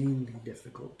insanely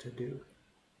difficult to do.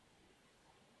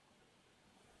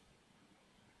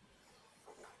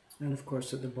 And of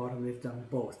course at the bottom they've done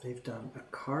both. They've done a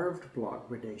carved block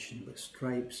gradation with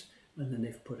stripes, and then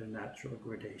they've put a natural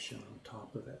gradation on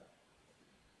top of it.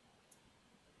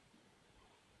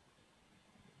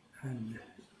 And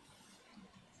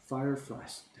Firefly,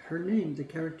 her name, the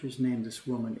character's name, this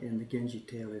woman in the Genji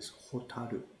tale, is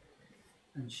Hotaru.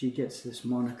 And she gets this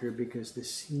moniker because the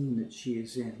scene that she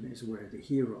is in is where the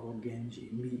hero, Genji,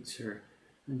 meets her,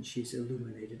 and she's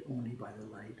illuminated only by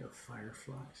the light of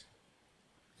fireflies.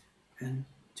 And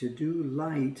to do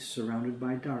light surrounded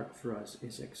by dark for us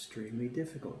is extremely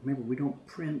difficult. Remember, we don't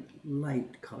print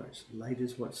light colors. Light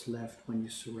is what's left when you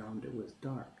surround it with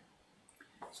dark.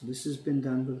 So this has been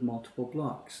done with multiple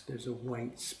blocks. There's a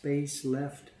white space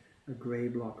left, a gray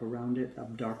block around it, a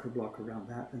darker block around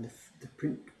that, and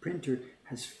the printer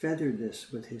has feathered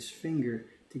this with his finger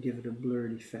to give it a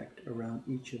blurred effect around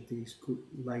each of these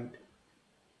light.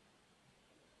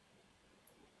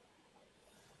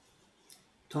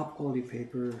 Top quality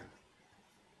paper.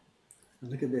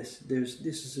 And look at this. This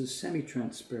is a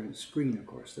semi-transparent screen, of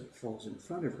course, that falls in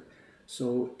front of her.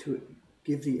 So to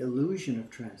give the illusion of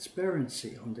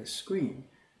transparency on this screen,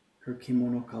 her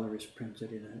kimono color is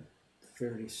printed in a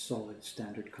fairly solid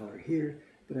standard color here,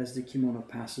 but as the kimono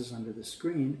passes under the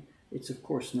screen, it's of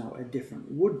course now a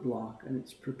different wood block, and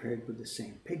it's prepared with the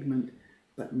same pigment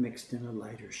but mixed in a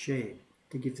lighter shade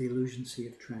to give the illusion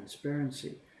of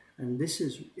transparency. And this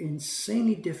is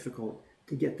insanely difficult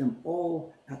to get them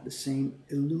all at the same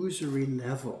illusory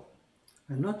level.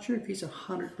 I'm not sure if he's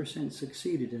 100%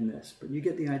 succeeded in this, but you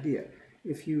get the idea.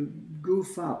 If you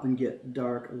goof up and get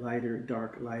dark, lighter,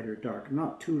 dark, lighter, dark,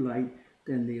 not too light,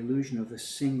 then the illusion of a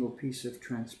single piece of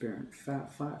transparent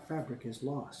fabric is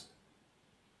lost.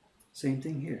 Same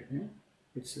thing here. Yeah?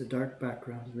 It's a dark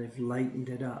background, and they've lightened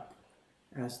it up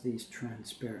as these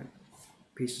transparent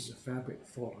pieces of fabric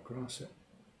fall across it.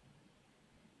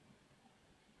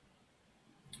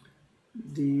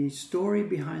 The story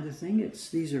behind the thing,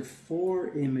 these are 4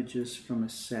 images from a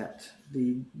set.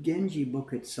 The Genji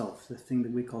book itself, the thing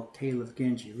that we call Tale of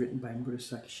Genji, written by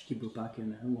Murasaki Shikibu back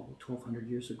in 1200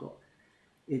 years ago.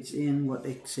 It's in what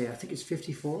they say, I think it's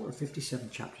 54 or 57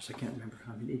 chapters, I can't remember.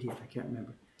 I'm an idiot, I can't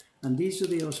remember. And these are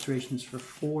the illustrations for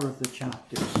 4 of the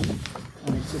chapters.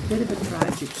 And it's a bit of a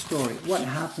tragic story. What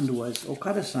happened was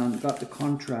Okada-san got the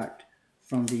contract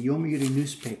from the Yomiuri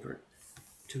newspaper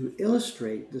to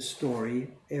illustrate the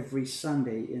story every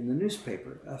Sunday in the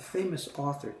newspaper. A famous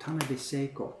author, Tanabe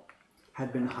Seiko,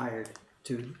 had been hired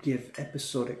to give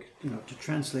episodic, to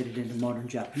translate it into modern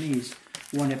Japanese,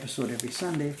 1 episode every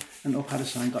Sunday, and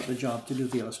Okada-san got the job to do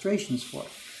the illustrations for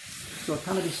it. So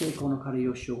Tanabe Seiko and Okada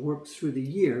Yoshio worked through the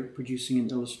year producing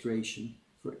an illustration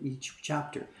for each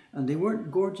chapter. And they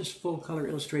weren't gorgeous full-color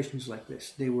illustrations like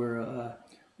this. They were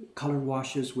color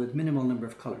washes with minimal number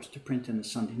of colors to print in the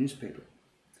Sunday newspaper.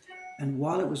 And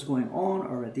while it was going on,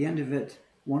 or at the end of it,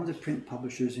 one of the print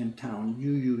publishers in town,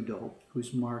 Yuyudo,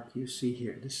 whose mark you see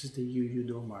here, this is the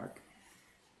Yuyudo mark,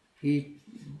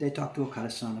 they talked to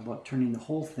Okada-san about turning the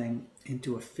whole thing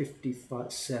into a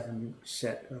 57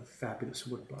 set of fabulous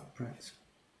woodblock prints.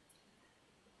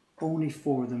 Only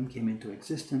 4 of them came into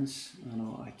existence.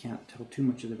 I can't tell too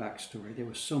much of the backstory. There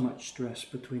was so much stress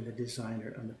between the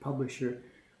designer and the publisher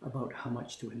about how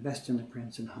much to invest in the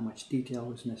prints and how much detail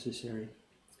was necessary.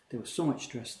 There was so much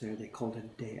stress there, they called it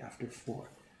a day after 4.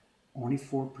 Only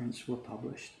 4 prints were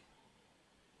published.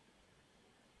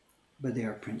 but they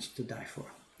are prints to die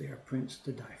for. They are prints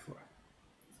to die for.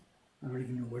 I don't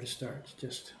even know where to start. It's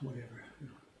just whatever.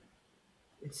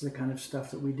 It's the kind of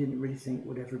stuff that we didn't really think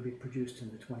would ever be produced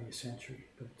in the 20th century,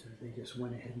 but they just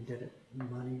went ahead and did it.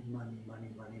 Money, money, money,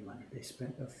 money, money. They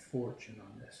spent a fortune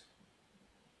on this.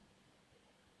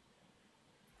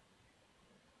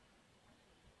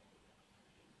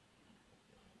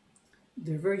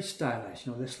 They're very stylized,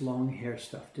 you know, this long hair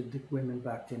stuff. Did the women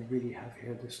back then really have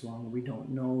hair this long? We don't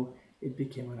know. It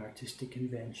became an artistic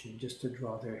convention just to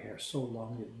draw their hair so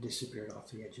long that it disappeared off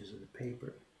the edges of the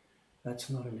paper. That's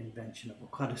not an invention of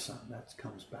Okada-san. That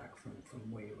comes back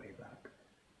from way, way back.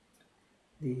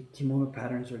 The kimono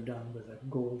patterns are done with a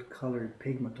gold-colored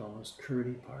pigment on those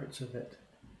curly parts of it.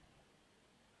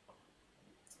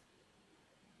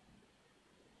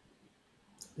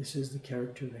 This is the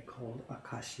character they called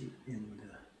Akashi in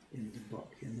the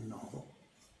book, in the novel.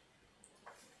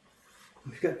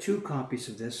 We've got 2 copies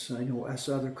of this. I know as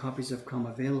other copies have come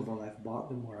available, I've bought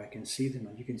them where I can see them.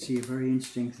 And you can see a very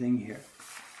interesting thing here.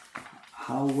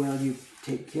 How well you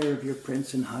take care of your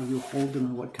prints and how you hold them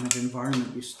and what kind of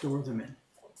environment you store them in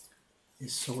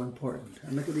is so important.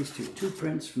 And look at these two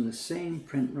prints from the same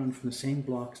print run, from the same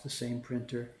blocks, the same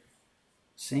printer,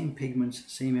 same pigments,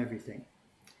 same everything.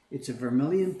 It's a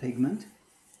vermilion pigment,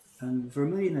 and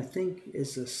vermilion, I think,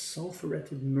 is a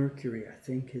sulfuretted mercury, I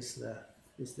think is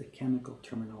the chemical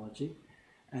terminology,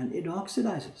 and it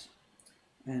oxidizes.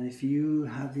 And if you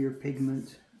have your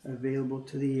pigment available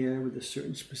to the air with a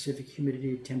certain specific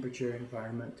humidity, temperature,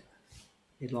 environment,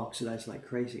 it'll oxidize like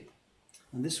crazy.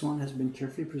 And this one has been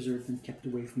carefully preserved and kept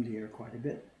away from the air quite a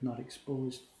bit, not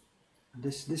exposed. And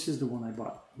this is the one I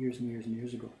bought years and years and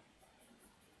years ago,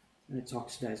 and it's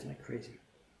oxidized like crazy.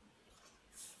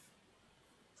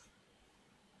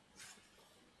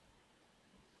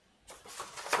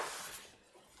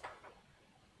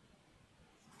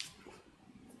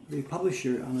 The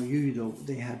publisher, Yudo,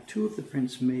 they had 2 of the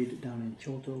prints made down in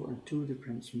Kyoto and 2 of the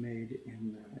prints made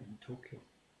in Tokyo.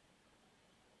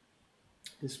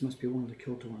 This must be one of the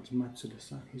Kyoto ones,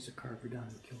 Matsuda-san. He's a carver down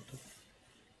in Kyoto.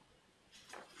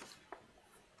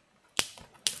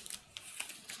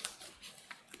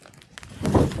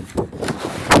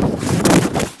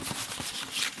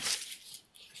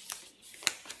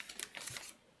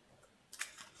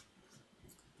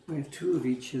 We have 2 of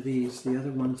each of these. The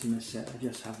other ones in the set, I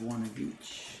just have 1 of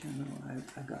each.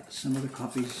 I've got some other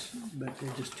copies, but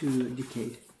they're just too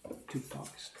decayed, too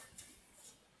boxed.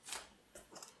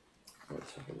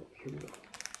 Let's have a look. Here we go.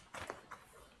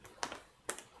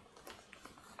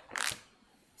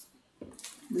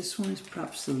 This one is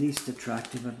perhaps the least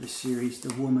attractive of the series.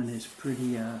 The woman is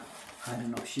pretty, I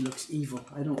don't know, she looks evil.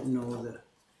 I don't know the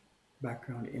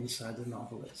background inside the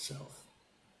novel itself.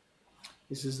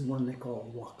 This is the one they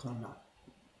call Wakana.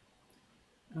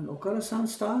 And Okada-san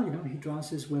style, you know, he draws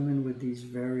his women with these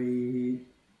very,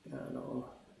 I don't know,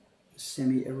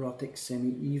 semi-erotic,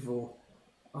 semi-evil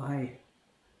eye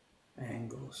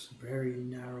angles, very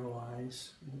narrow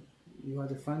eyes. You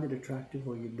either find it attractive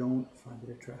or you don't find it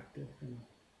attractive. And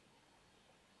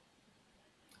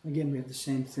again, we have the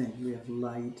same thing. We have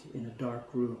light in a dark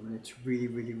room, and it's really,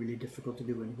 really, really difficult to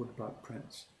do in woodblock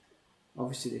prints.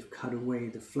 Obviously, they've cut away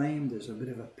the flame. There's a bit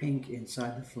of a pink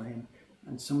inside the flame,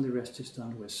 and some of the rest is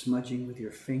done with smudging with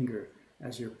your finger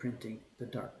as you're printing the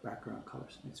dark background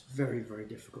colors. It's very, very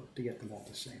difficult to get them all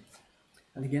the same.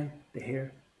 And again, the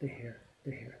hair, the hair,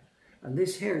 the hair. And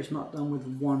this hair is not done with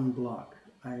 1 block.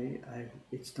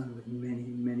 It's done with many,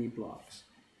 many blocks.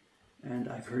 And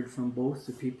I've heard from both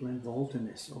the people involved in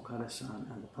this, Okada-san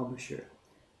and the publisher,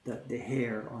 that the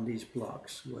hair on these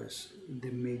blocks was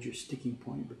the major sticking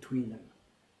point between them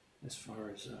as far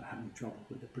as having trouble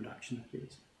with the production of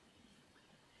these.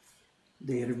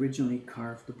 They had originally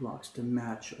carved the blocks to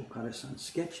match Okada-san's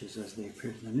sketches as they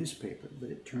appeared in the newspaper,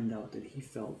 but it turned out that he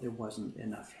felt there wasn't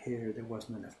enough hair, there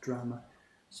wasn't enough drama,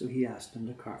 so he asked them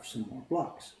to carve some more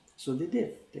blocks. So they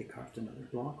did. They carved another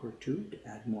block or 2 to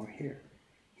add more hair.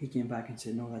 He came back and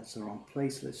said, no, that's the wrong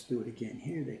place, let's do it again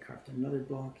here. They carved another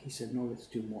block. He said, no, let's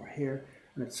do more hair.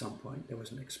 And at some point there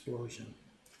was an explosion.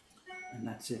 And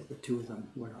that's it. The 2 of them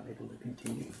were not able to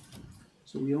continue.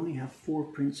 So we only have 4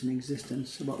 prints in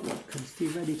existence, about what could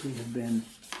theoretically have been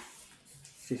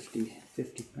 50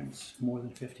 prints, more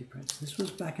than 50 prints. This was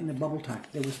back in the bubble time.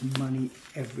 There was money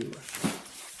everywhere.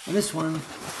 And this one,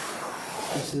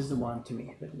 this is the one to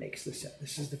me that makes the set.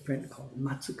 This is the print called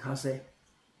Matsukaze.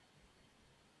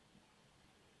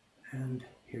 And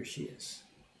here she is.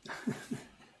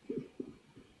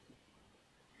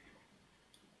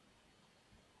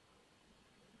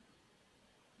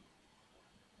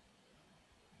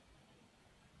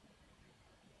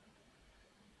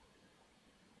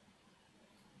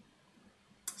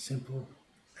 simple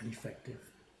and effective,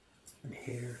 and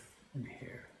hair and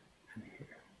hair and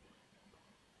hair.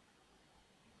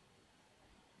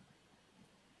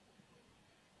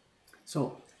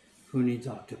 So, who needs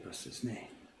octopuses? Nay,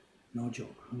 no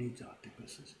joke, who needs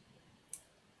octopuses?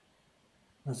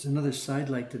 That's another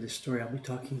sidelight to this story. I'll be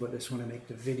talking about this when I make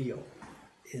the video.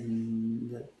 In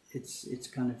that it's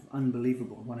kind of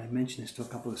unbelievable. When I mention this to a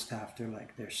couple of staff,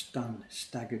 they're stunned,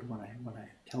 staggered when I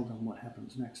tell them what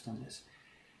happens next on this.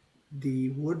 The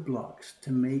wood blocks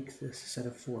to make this set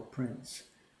of 4 prints,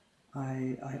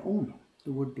 I own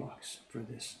the wood blocks for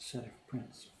this set of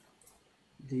prints.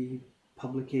 The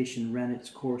publication ran its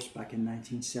course back in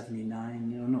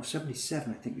 1979, no,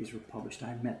 77 I think these were published.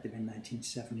 I met them in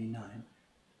 1979.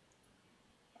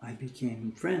 I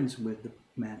became friends with the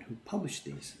man who published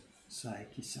these,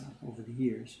 Saeki-san, over the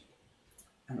years,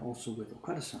 and also with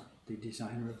Okada-san, the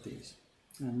designer of these.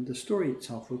 And the story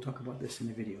itself, we'll talk about this in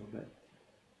the video, but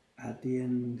at the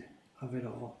end of it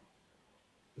all,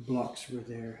 the blocks were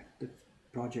there, the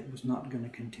project was not going to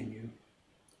continue,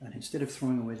 and instead of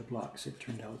throwing away the blocks, it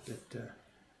turned out that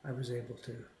I was able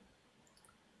to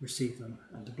receive them,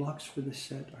 and the blocks for this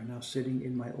set are now sitting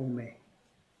in my Ome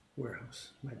warehouse,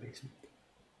 my basement.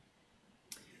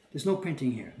 There's no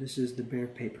printing here. This is the bare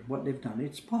paper. What they've done,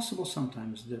 it's possible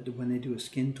sometimes that when they do a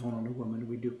skin tone on a woman,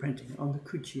 we do printing. On the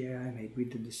Kuchie I made, we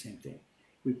did the same thing.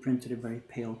 We printed a very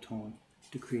pale tone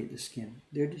to create the skin.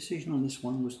 Their decision on this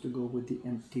one was to go with the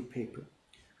empty paper.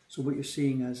 So what you're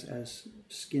seeing as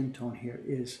skin tone here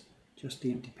is just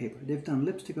the empty paper. They've done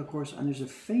lipstick, of course, and there's a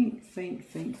faint, I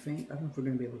don't know if we're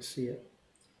going to be able to see it.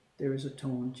 There is a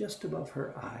tone just above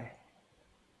her eye.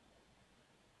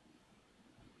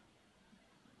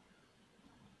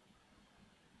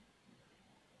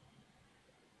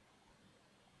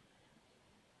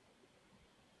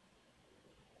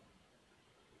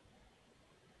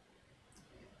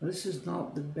 This is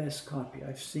not the best copy.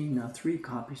 I've seen now 3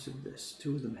 copies of this,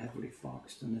 2 of them heavily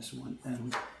foxed in this one,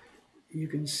 and you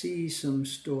can see some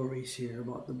stories here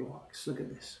about the blocks. Look at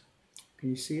this. Can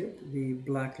you see it? The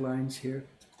black lines here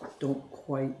don't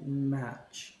quite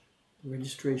match. The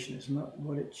registration is not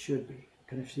what it should be.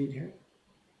 Can I see it here?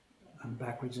 I'm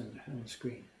backwards on the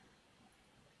screen.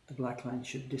 The black lines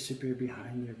should disappear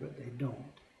behind there, but they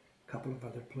don't. A couple of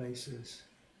other places,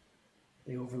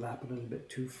 they overlap a little bit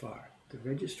too far. The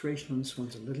registration on this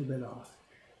one's a little bit off,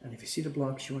 and if you see the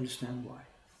blocks, you understand why.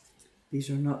 These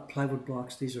are not plywood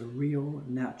blocks, these are real,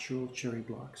 natural cherry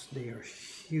blocks. They are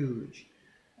huge,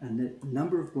 and the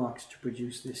number of blocks to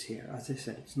produce this here, as I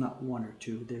said, it's not 1 or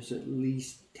 2, there's at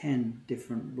least 10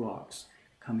 different blocks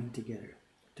coming together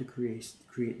to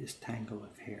create this tangle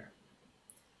of hair.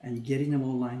 And getting them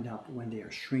all lined up when they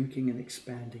are shrinking and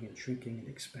expanding and shrinking and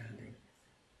expanding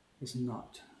is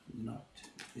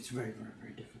it's very, very,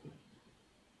 very difficult.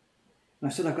 I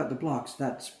said I've got the blocks.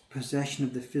 That's possession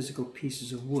of the physical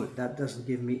pieces of wood. That doesn't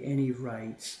give me any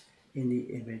rights in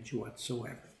the image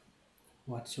whatsoever.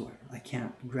 I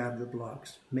can't grab the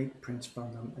blocks, make prints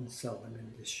from them, and sell them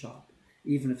in this shop,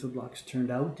 even if the blocks turned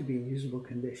out to be in usable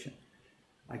condition.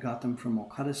 I got them from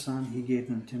Okada-san. He gave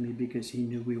them to me because he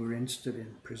knew we were interested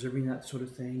in preserving that sort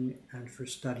of thing and for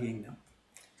studying them.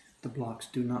 The blocks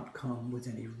do not come with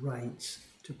any rights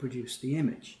to produce the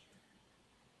image.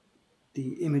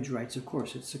 The image rights, of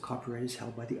course, the copyright is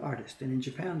held by the artist. And in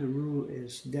Japan, the rule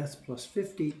is death plus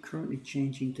 50, currently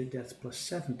changing to death plus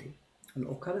 70. And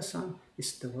Okada-san is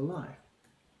still alive.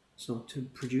 So to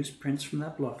produce prints from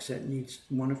that block set needs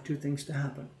 1 of 2 things to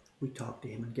happen. We talk to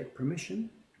him and get permission,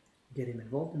 get him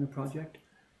involved in the project,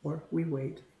 or we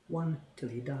wait 1 till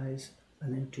he dies,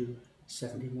 and then 2,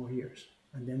 70 more years.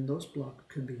 And then those blocks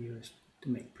could be used to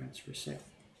make prints for sale.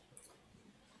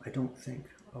 I don't think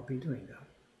I'll be doing that.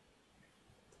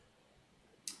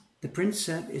 The print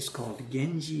set is called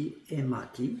Genji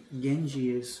Emaki.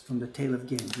 Genji is from the tale of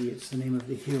Genji. It's the name of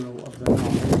the hero of the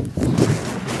novel.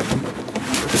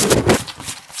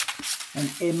 And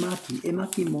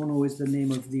Emaki mono is the name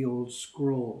of the old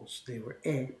scrolls. They were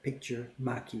picture,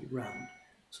 maki, round.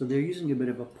 So they're using a bit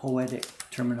of a poetic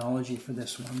terminology for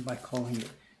this one by calling it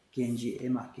Genji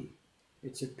Emaki.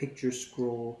 It's a picture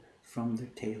scroll from the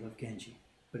tale of Genji.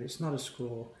 But it's not a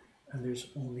scroll, and there's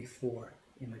only 4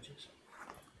 images.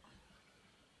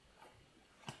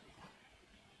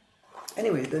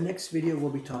 Anyway, the next video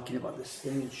we'll be talking about this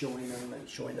thing and showing them and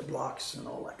showing the blocks and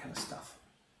all that kind of stuff.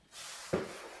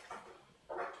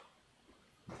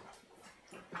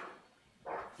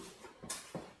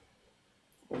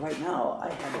 Well, right now I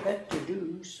had better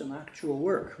do some actual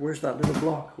work. Where's that little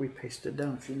block we pasted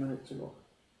down a few minutes ago?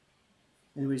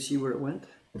 Anybody see where it went?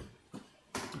 Oh,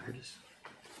 here it is.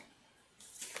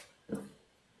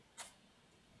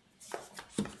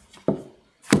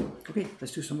 Okay,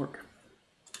 let's do some work.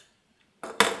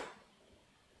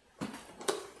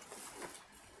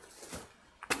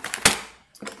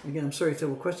 Again, I'm sorry if there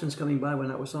were questions coming by when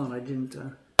that was on. I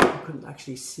couldn't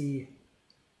actually see.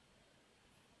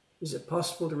 Is it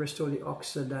possible to restore the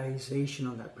oxidization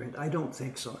on that print? I don't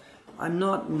think so. I'm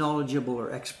not knowledgeable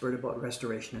or expert about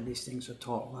restoration of these things at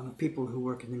all. I know people who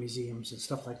work in the museums and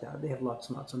stuff like that, they have lots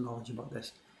and lots of knowledge about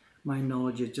this. My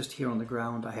knowledge is just here on the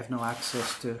ground. I have no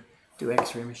access to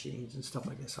x-ray machines and stuff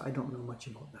like this. I don't know much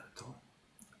about that at all.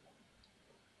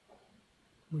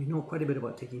 We know quite a bit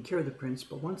about taking care of the prints,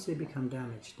 but once they become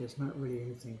damaged, there's not really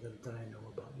anything that I know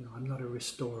about. You know, I'm not a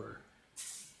restorer.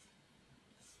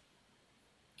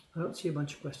 I don't see a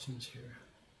bunch of questions here.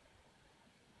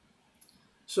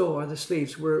 So are the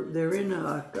sleeves, they're in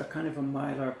a kind of a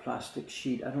mylar plastic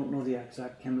sheet. I don't know the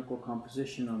exact chemical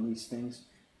composition on these things.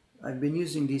 I've been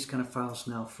using these kind of files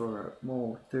now for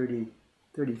 30,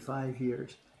 35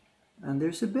 years. And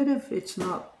there's a bit of, it's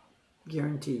not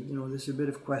guaranteed, you know, there's a bit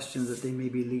of question that they may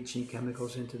be leaching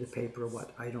chemicals into the paper or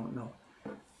what, I don't know.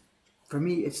 For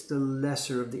me, it's the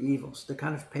lesser of the evils. The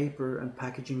kind of paper and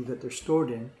packaging that they're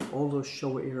stored in, all those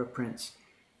Showa era prints,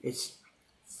 it's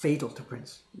fatal to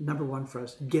prints. Number one for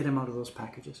us, get them out of those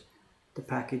packages. The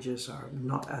packages are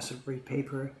not acid-free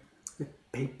paper.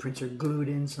 The prints are glued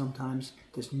in sometimes.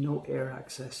 There's no air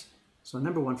access. So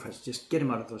number one for us, just get them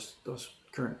out of those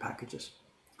current packages.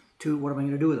 Two, what am I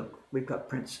going to do with them? We've got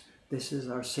prints. This is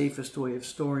our safest way of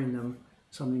storing them,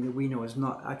 something that we know is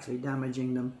not actually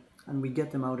damaging them, and we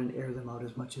get them out and air them out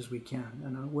as much as we can.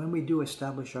 And when we do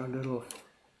establish our little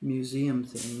museum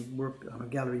thing, work on a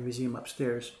gallery museum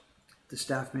upstairs, the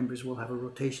staff members will have a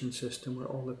rotation system where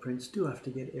all the prints do have to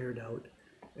get aired out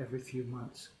every few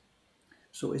months.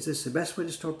 So is this the best way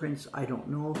to store prints? I don't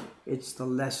know. It's the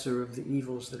lesser of the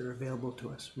evils that are available to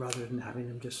us, rather than having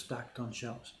them just stacked on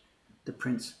shelves. The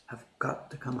prints have got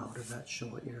to come out of that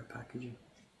Showa era packaging.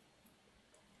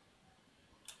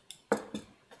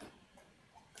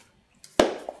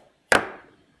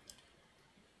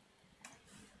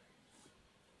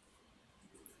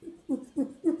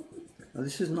 Now,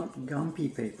 this is not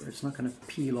Gampi paper. It's not going to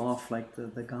peel off like the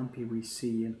Gampi we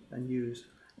see and use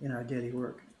in our daily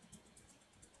work.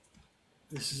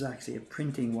 This is actually a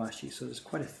printing washi, so there's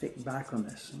quite a thick back on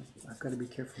this. And I've got to be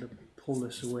careful to pull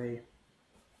this away.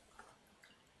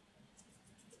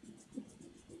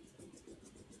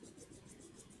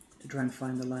 To try and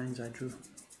find the lines I drew.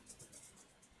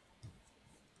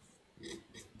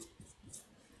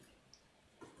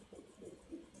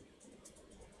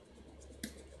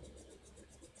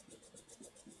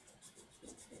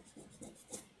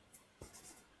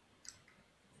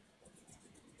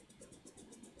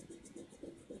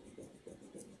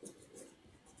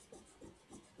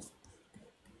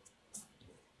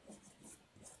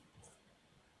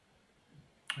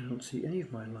 I don't see any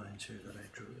of my lines here that I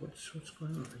drew. What's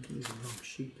going on? I think it's a wrong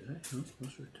sheet, did I? No,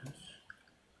 those were tests.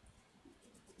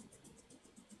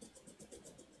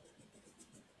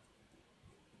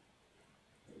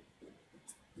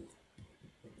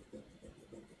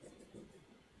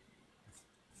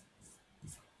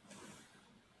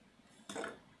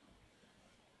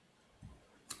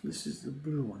 This is the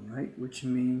blue one, right? Which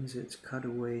means it's cut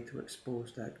away to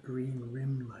expose that green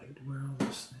rim light. Where are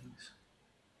those things?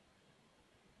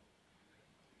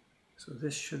 So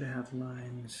this should have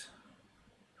lines.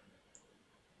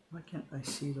 Why can't I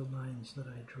see the lines that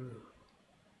I drew?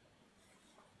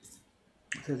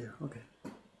 There they are, okay.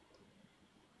 There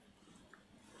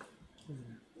they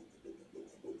are.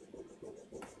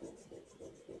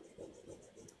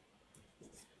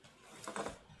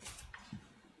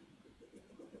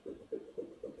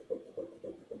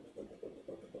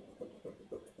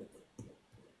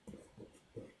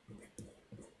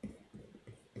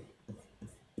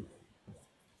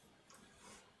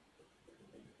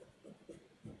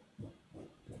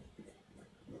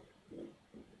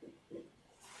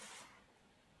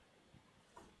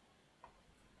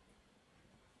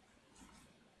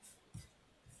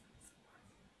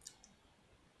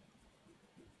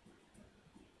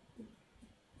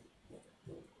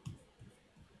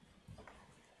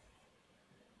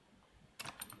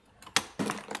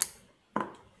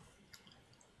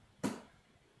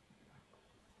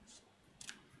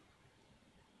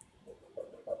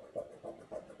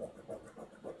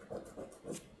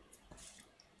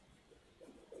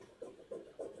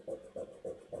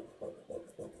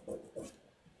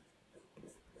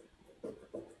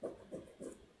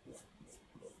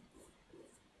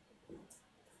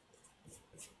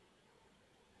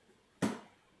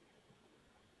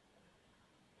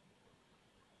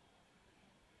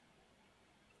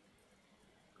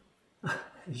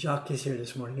 Jacques is here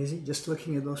this morning, is he? Just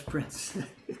looking at those prints.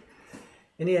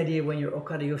 Any idea when your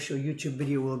Okada Yosho YouTube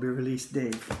video will be released,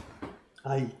 Dave?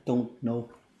 I don't know.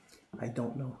 I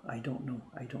don't know. I don't know.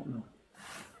 I don't know.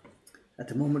 At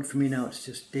the moment for me now, it's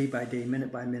just day by day,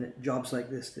 minute by minute, jobs like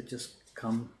this that just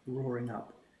come roaring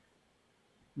up.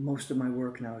 Most of my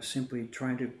work now is simply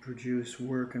trying to produce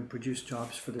work and produce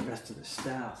jobs for the rest of the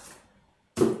staff.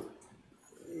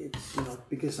 It's, you know,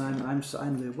 because I'm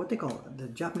the, what they call it, the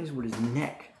Japanese word is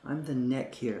neck. I'm the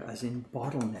neck here, as in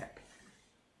bottleneck.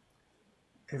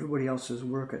 Everybody else's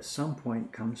work at some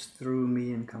point comes through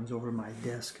me and comes over my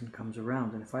desk and comes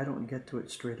around. And if I don't get to it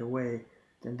straight away,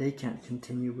 then they can't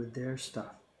continue with their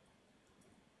stuff.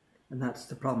 And that's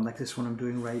the problem. Like this one I'm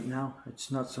doing right now.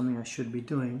 It's not something I should be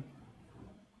doing.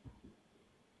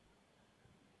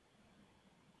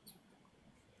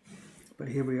 But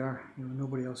here we are. You know,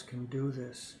 nobody else can do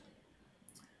this.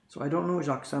 So I don't know,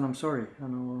 Jacques-san. I'm sorry. I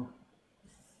don't know.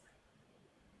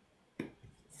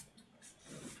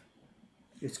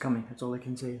 It's coming. That's all I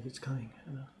can say. It's coming.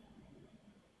 I know.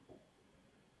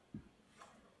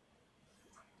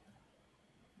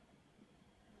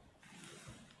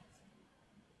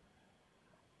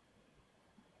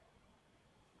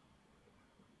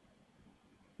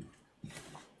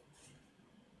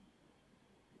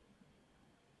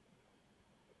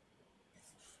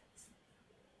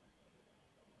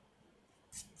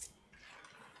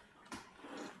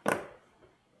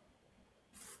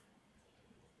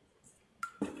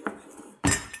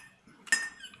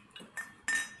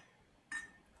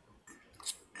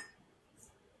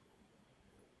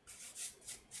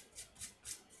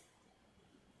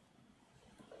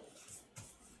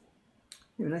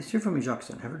 Yeah, nice to hear from you,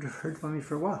 Jacques-san. I haven't heard from you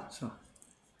for a while, so.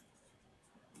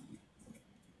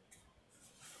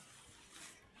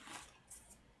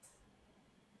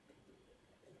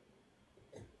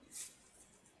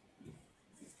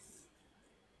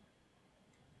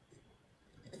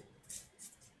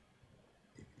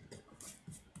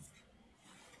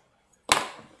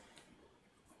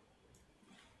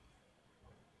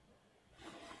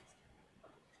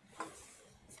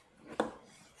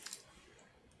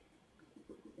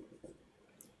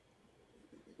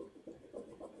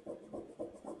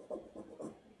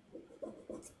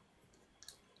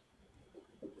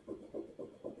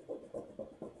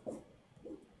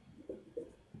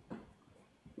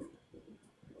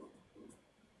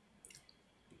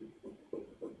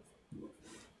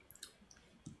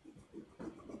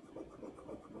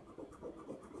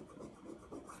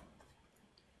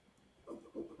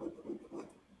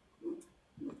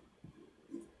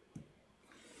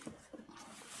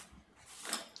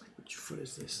 Which foot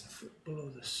is this? The foot below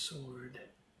the sword.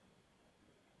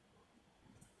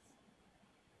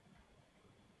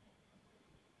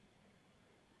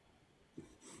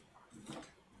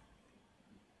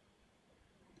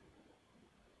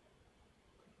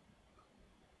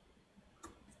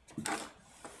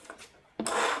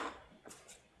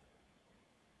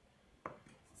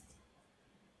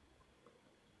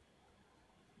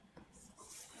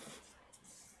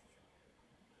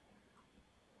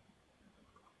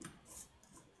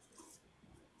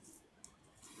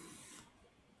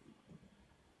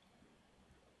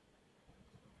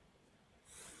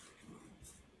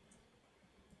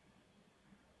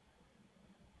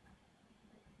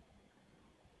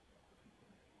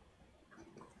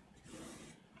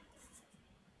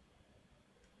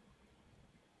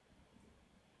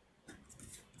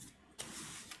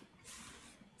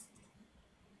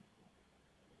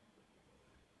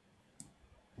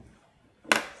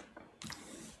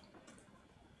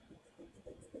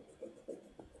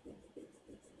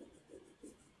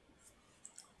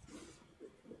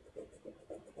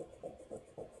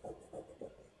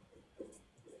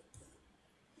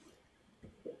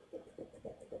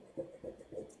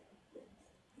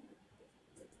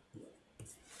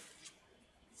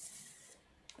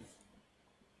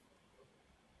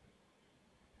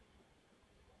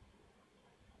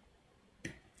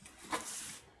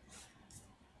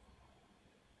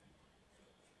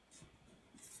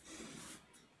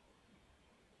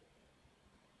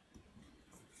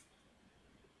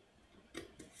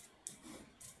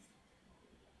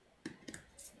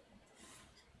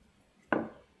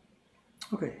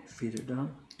 Okay, feet are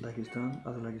done, leg is done,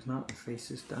 other leg is not,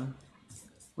 face is done.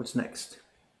 What's next?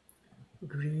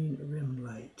 Green rim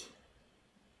light.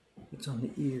 It's on the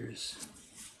ears.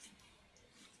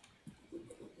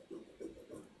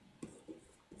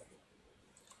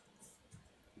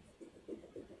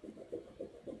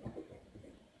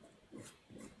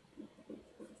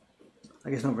 I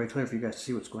guess not very clear for you guys to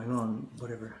see what's going on,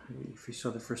 whatever. If you saw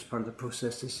the first part of the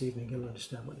process this evening, you'll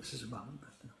understand what this is about.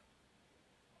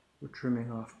 We're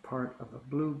trimming off part of a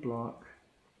blue block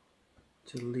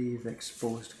to leave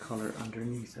exposed color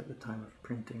underneath at the time of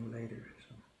printing later.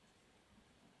 So.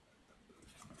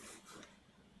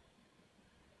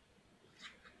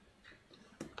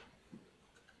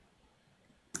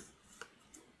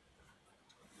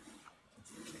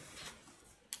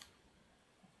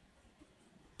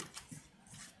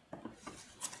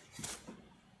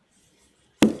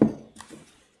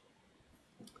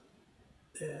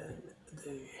 Then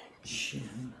the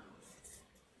chin.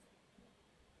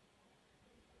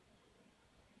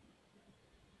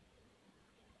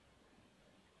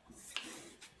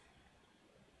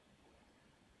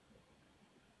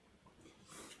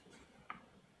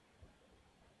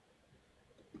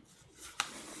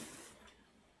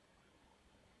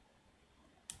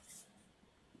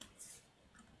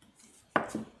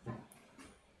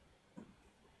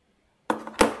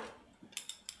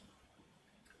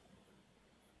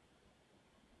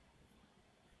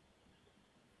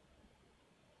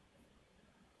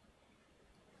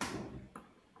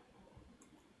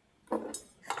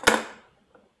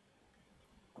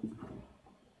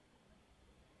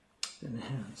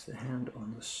 Enhance the hand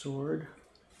on the sword.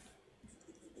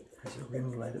 Has a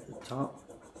rim light at the top.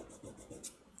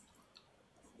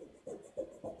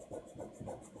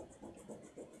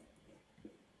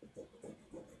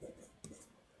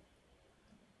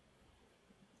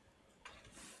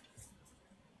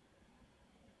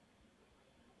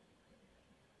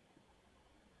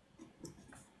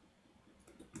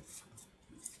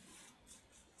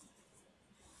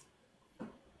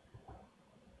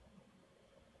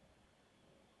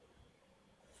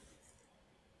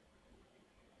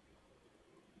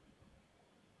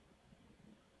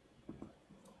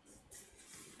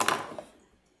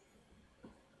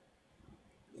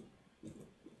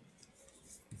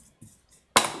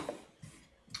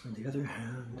 On the other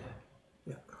hand,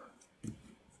 yeah.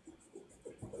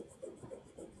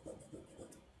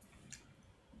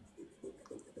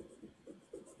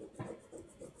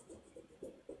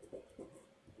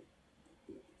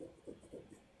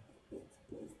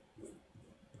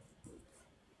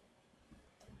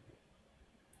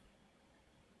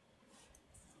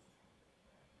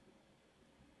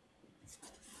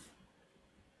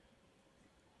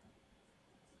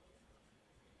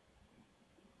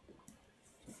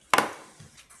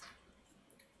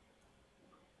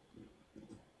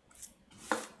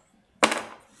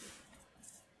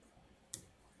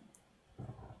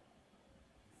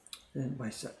 Then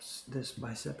biceps. This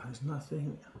bicep has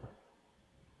nothing.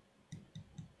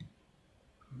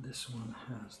 And this one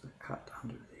has the cut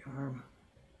under the arm.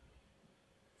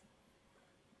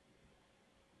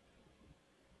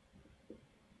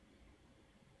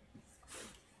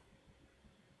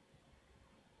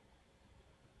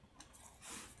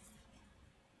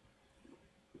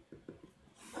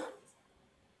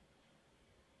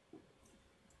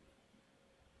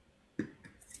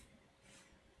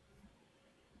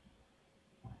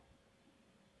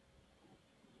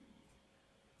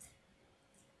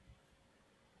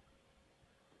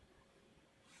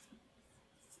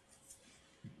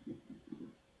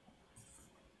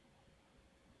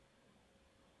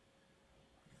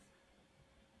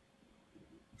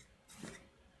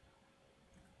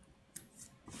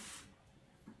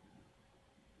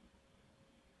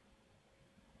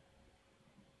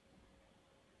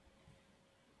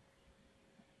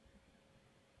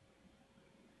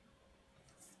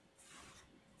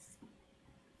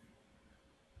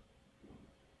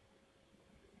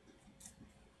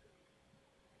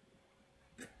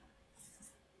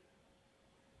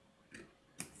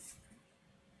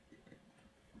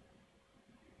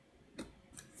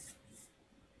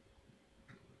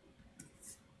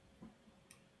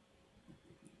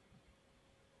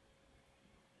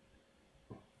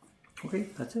 Okay,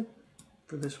 that's it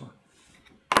for this one.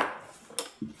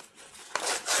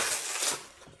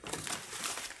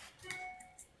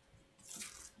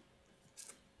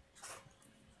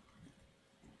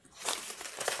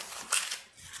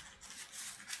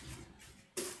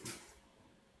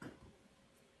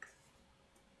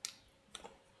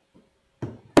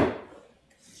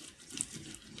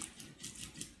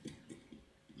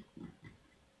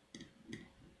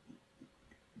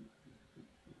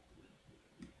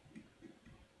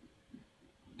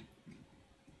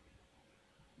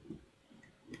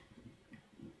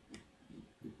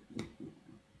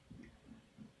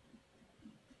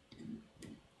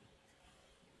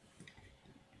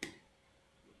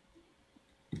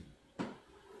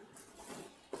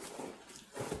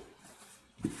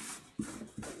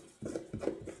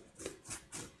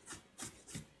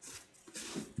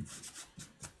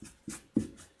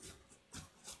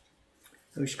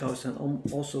 Ushkawa-san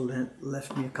also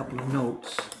left me a couple of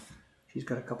notes. She's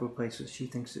got a couple of places she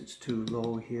thinks it's too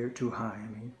low here, too high. I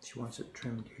mean, she wants it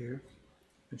trimmed here,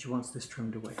 and she wants this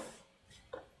trimmed away.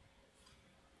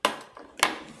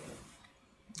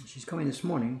 She's coming this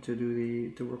morning to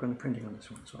do to work on the printing on this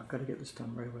one, so I've got to get this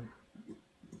done right away.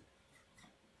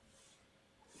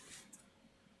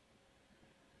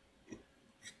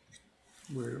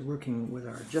 We're working with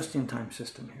our just-in-time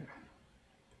system here.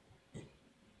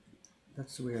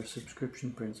 That's the way our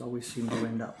subscription prints always seem to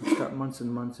end up. We start months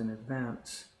and months in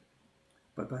advance,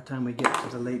 but by the time we get to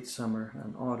the late summer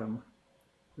and autumn,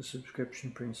 the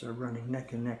subscription prints are running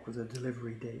neck and neck with the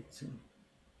delivery dates. And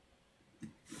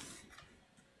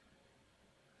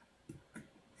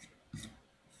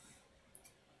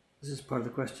this is part of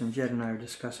the question. Jed and I are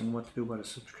discussing what to do about a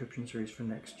subscription series for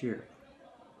next year.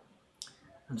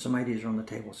 And some ideas are on the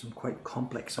table, some quite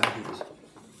complex ideas.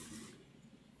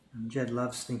 And Jed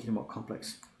loves thinking about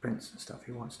complex prints and stuff.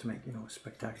 He wants to make, you know,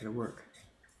 spectacular work.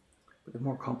 But the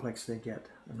more complex they get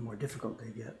and the more difficult they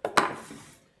get,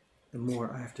 the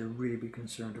more I have to really be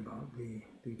concerned about the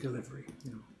delivery.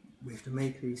 You know, we have to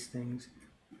make these things.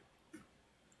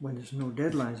 When there's no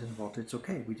deadlines involved, it's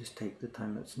okay. We just take the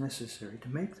time that's necessary to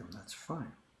make them. That's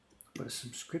fine. But a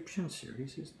subscription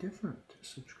series is different. A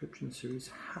subscription series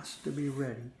has to be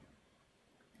ready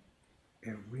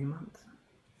every month.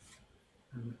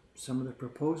 And some of the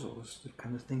proposals, the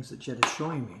kind of things that Jed is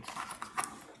showing me,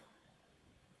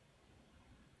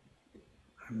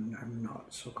 I'm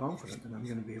not so confident that I'm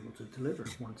going to be able to deliver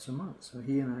once a month. So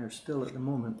he and I are still at the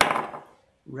moment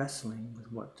wrestling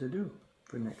with what to do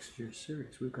for next year's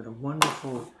series. We've got a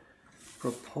wonderful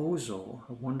proposal,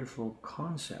 a wonderful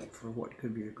concept for what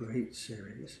could be a great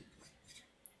series.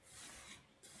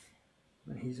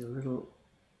 And he's a little,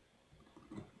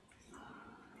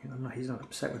 you know, he's not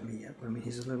upset with me yet, but I mean,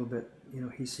 he's a little bit, you know,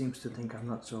 he seems to think I'm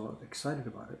not so excited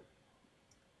about it.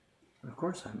 And of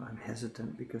course, I'm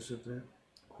hesitant because of the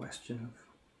question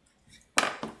of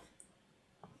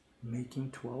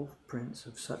making 12 prints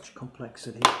of such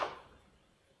complexity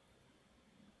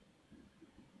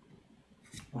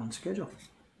on schedule.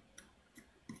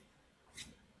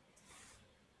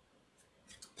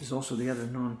 There's also the other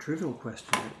non-trivial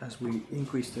question that as we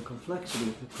increase the complexity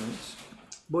of the prints,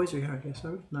 boys are here, I guess,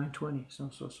 9:20,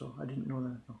 so, I didn't know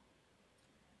that. No.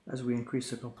 As we increase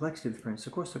the complexity of the prints,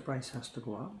 of course the price has to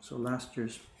go up. So last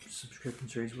year's subscription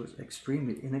series was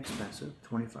extremely inexpensive,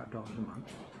 $25 a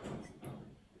month.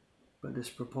 But this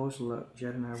proposal that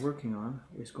Jed and I are working on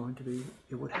is going to be,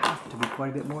 it would have to be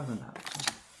quite a bit more than that.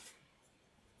 So.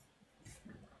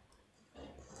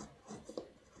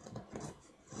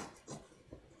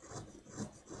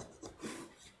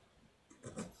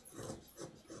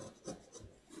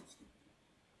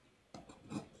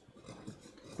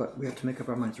 But we have to make up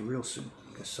our minds real soon,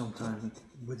 because sometime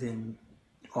within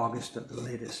August at the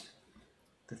latest,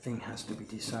 the thing has to be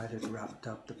decided, wrapped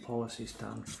up, the policy's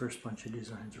done, first bunch of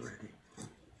designs ready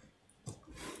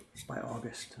by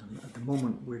August. And at the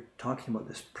moment we're talking about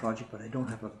this project, but I don't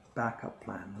have a backup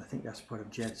plan. I think that's part of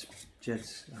Jed's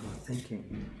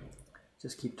thinking.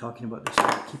 Just keep talking about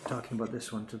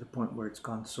this one to the point where it's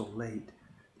gone so late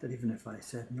that even if I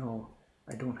said no,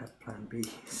 I don't have plan B.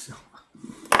 So.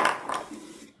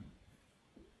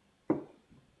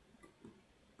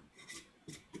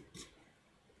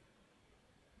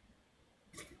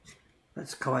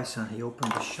 That's Kawai-san. He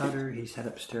opened the shutter. He's head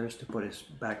upstairs to put his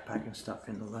backpack and stuff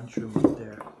in the lunchroom up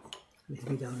there. He'll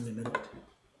be down in a minute.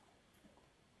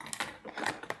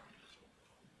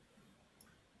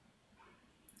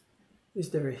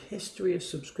 Is there a history of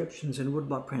subscriptions in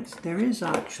woodblock prints? There is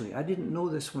actually. I didn't know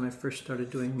this when I first started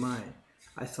doing mine.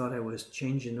 I thought I was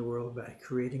changing the world by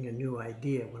creating a new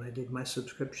idea when I did my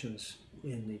subscriptions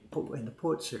in the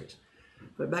Poet series.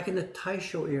 But back in the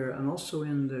Taisho era and also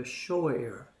in the Showa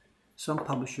era, some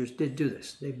publishers did do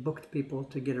this. They booked people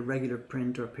to get a regular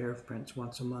print or a pair of prints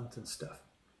once a month and stuff.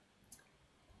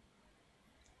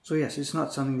 So yes, it's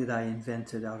not something that I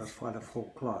invented out of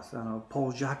whole cloth.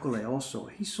 Paul Jacquelet also,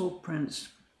 he sold prints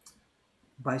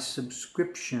by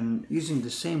subscription, using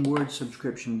the same word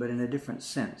subscription, but in a different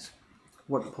sense.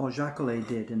 What Paul Jacquelet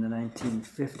did in the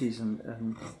 1950s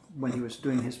and when he was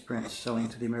doing his prints, selling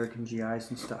to the American GIs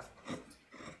and stuff,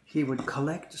 he would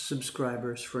collect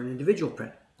subscribers for an individual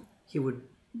print. He would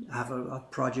have a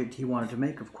project he wanted to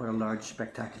make of quite a large,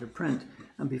 spectacular print,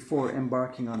 and before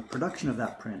embarking on production of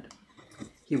that print,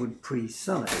 he would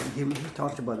pre-sell it. And he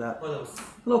talked about that.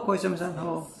 Hello, Koizumi-san.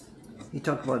 Hello. He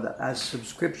talked about that as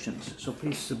subscriptions. So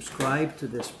please subscribe to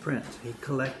this print. He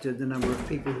collected the number of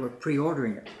people who were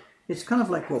pre-ordering it. It's kind of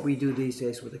like what we do these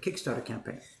days with a Kickstarter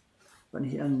campaign. But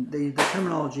the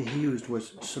terminology he used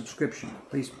was subscription.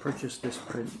 Please purchase this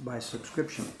print by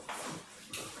subscription.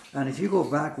 And if you go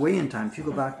back way in time, if you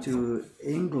go back to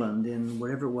England in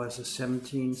whatever it was, the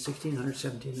 1600s,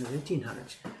 1700s,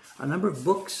 1800s, a number of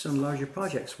books and larger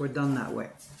projects were done that way.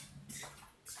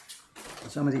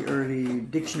 Some of the early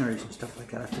dictionaries and stuff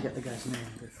like that, I forget the guy's name,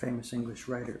 the famous English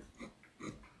writer.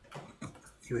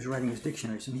 He was writing his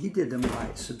dictionaries, and he did them by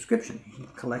subscription. He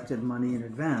collected money in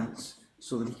advance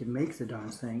so that he could make the darn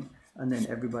thing, and then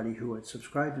everybody who had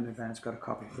subscribed in advance got a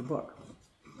copy of the book.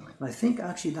 And I think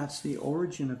actually that's the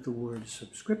origin of the word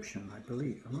subscription, I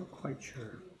believe. I'm not quite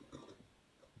sure.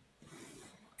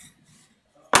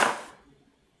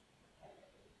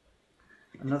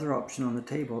 Another option on the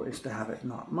table is to have it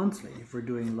not monthly. If we're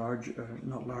doing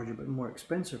not larger, but more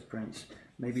expensive prints,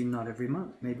 maybe not every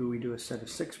month. Maybe we do a set of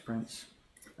 6 prints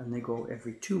and they go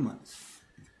every 2 months.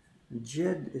 And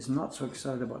Jed is not so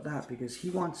excited about that because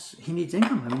he needs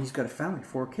income. I mean, he's got a family,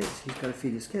 4 kids. He's got to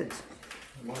feed his kids.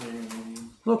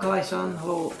 Hello, Kalai-san.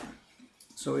 Hello.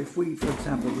 So if we, for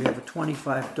example, we have a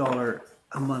 $25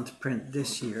 a month print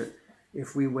this year,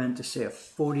 if we went to say a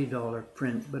 $40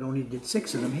 print but only did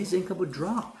 6 of them, his income would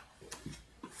drop.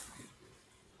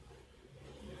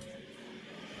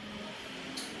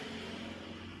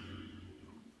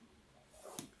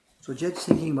 So Jed's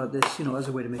thinking about this, you know, as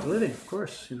a way to make a living, of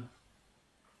course, you know.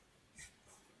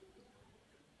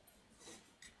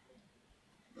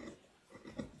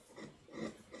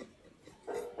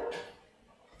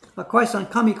 Ah, Kawai-san、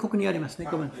紙ここにありますね。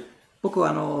ごめん。僕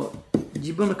は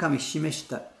自分の紙示し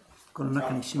た。この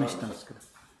中に示したんですけど。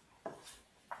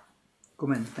ご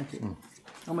めん、thank you。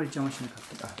あまり邪魔しなかっ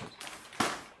た。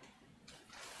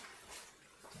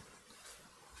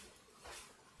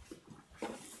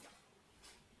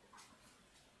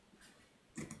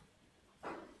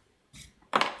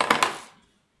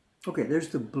Okay, there's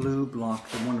the blue block,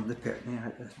 the one of the pair.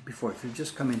 Before, if you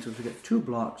just come into it, we get 2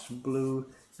 blocks, blue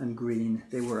and green.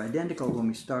 They were identical when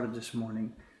we started this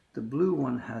morning. The blue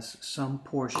one has some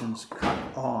portions cut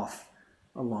off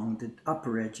along the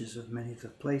upper edges of many of the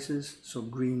places, so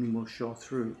green will show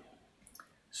through.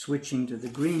 Switching to the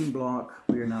green block,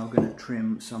 we are now going to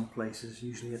trim some places,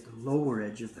 usually at the lower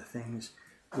edge of the things,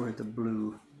 where the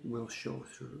blue will show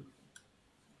through.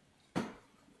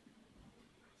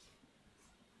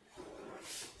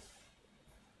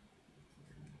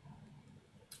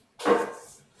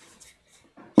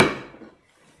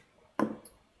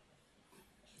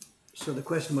 So the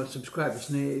question about subscribers,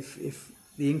 if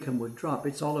the income would drop,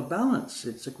 it's all a balance.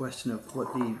 It's a question of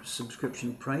what the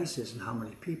subscription price is and how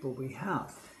many people we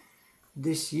have.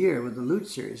 This year with the Loot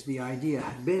series, the idea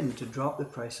had been to drop the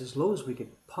price as low as we could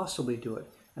possibly do it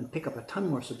and pick up a ton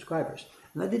more subscribers.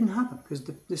 And that didn't happen because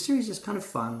the series is kind of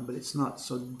fun, but it's not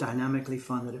so dynamically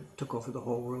fun that it took over the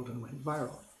whole world and went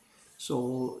viral.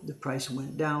 So the price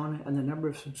went down and the number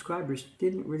of subscribers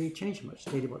didn't really change much,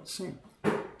 stayed about the same.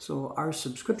 So our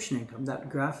subscription income, that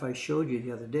graph I showed you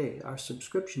the other day, our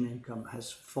subscription income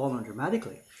has fallen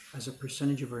dramatically as a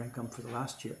percentage of our income for the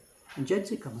last year. And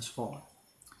Jed's income has fallen.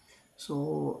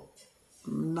 So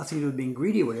nothing to do with being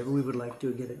greedy or whatever, we would like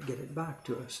to get it back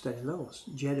to a steady level.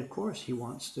 Jed, of course, he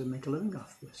wants to make a living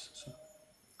off this. So.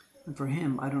 And for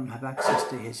him, I don't have access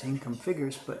to his income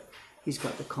figures, but he's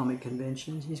got the comic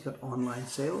conventions, he's got online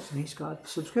sales, and he's got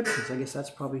subscriptions. I guess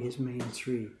that's probably his main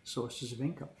 3 sources of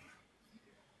income.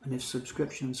 And if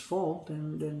subscriptions fall,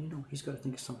 then you know, he's got to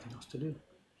think of something else to do.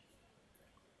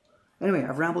 Anyway,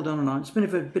 I've rambled on and on. It's been a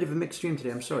bit of a mixed stream today.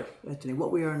 I'm sorry. Today,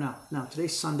 what we are now. Now,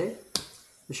 today's Sunday.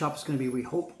 The shop is going to be, we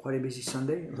hope, quite a busy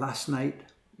Sunday. Last night,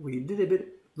 we did a bit,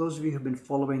 those of you who have been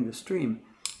following the stream,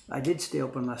 I did stay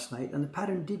open last night, and the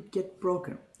pattern did get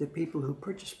broken. The people who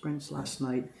purchased prints last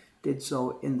night did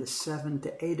so in the 7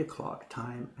 to 8 o'clock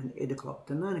time and 8 o'clock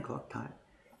to 9 o'clock time.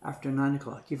 After 9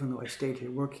 o'clock, even though I stayed here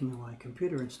working on my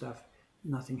computer and stuff,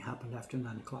 nothing happened after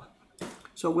 9 o'clock.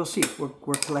 So we'll see.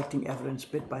 We're collecting evidence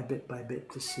bit by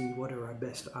bit to see what are our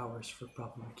best hours for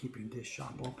properly keeping this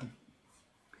shop open.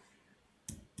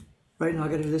 Right now I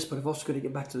got to do this, but I've also got to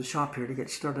get back to the shop here to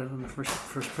get started on the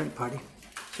first print party.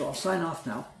 So I'll sign off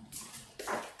now.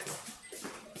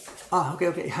 Ah,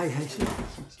 okay. Hi.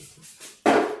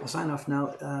 I'll sign off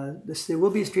now. There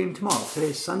will be a stream tomorrow.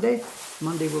 Today's Sunday.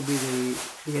 Monday will be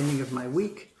the ending of my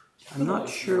week. I'm not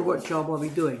sure what job I'll be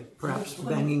doing. Perhaps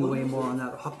banging away more on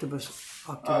that Octopus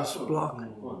block.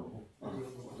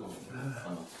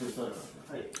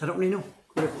 I don't really know.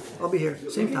 I'll be here.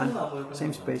 Same time,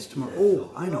 same space tomorrow.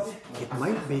 Oh, I know. It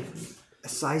might be a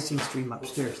sizing stream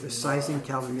upstairs. The sizing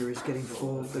calendar is getting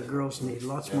full. The girls need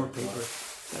lots more paper.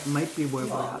 That might be where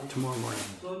we're at tomorrow morning,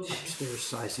 upstairs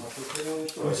sizing.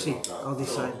 We'll see. I'll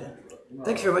decide then.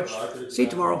 Thanks very much. See you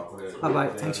tomorrow. Bye-bye.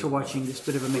 Thanks for watching this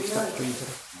bit of a mixed up stream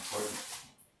today.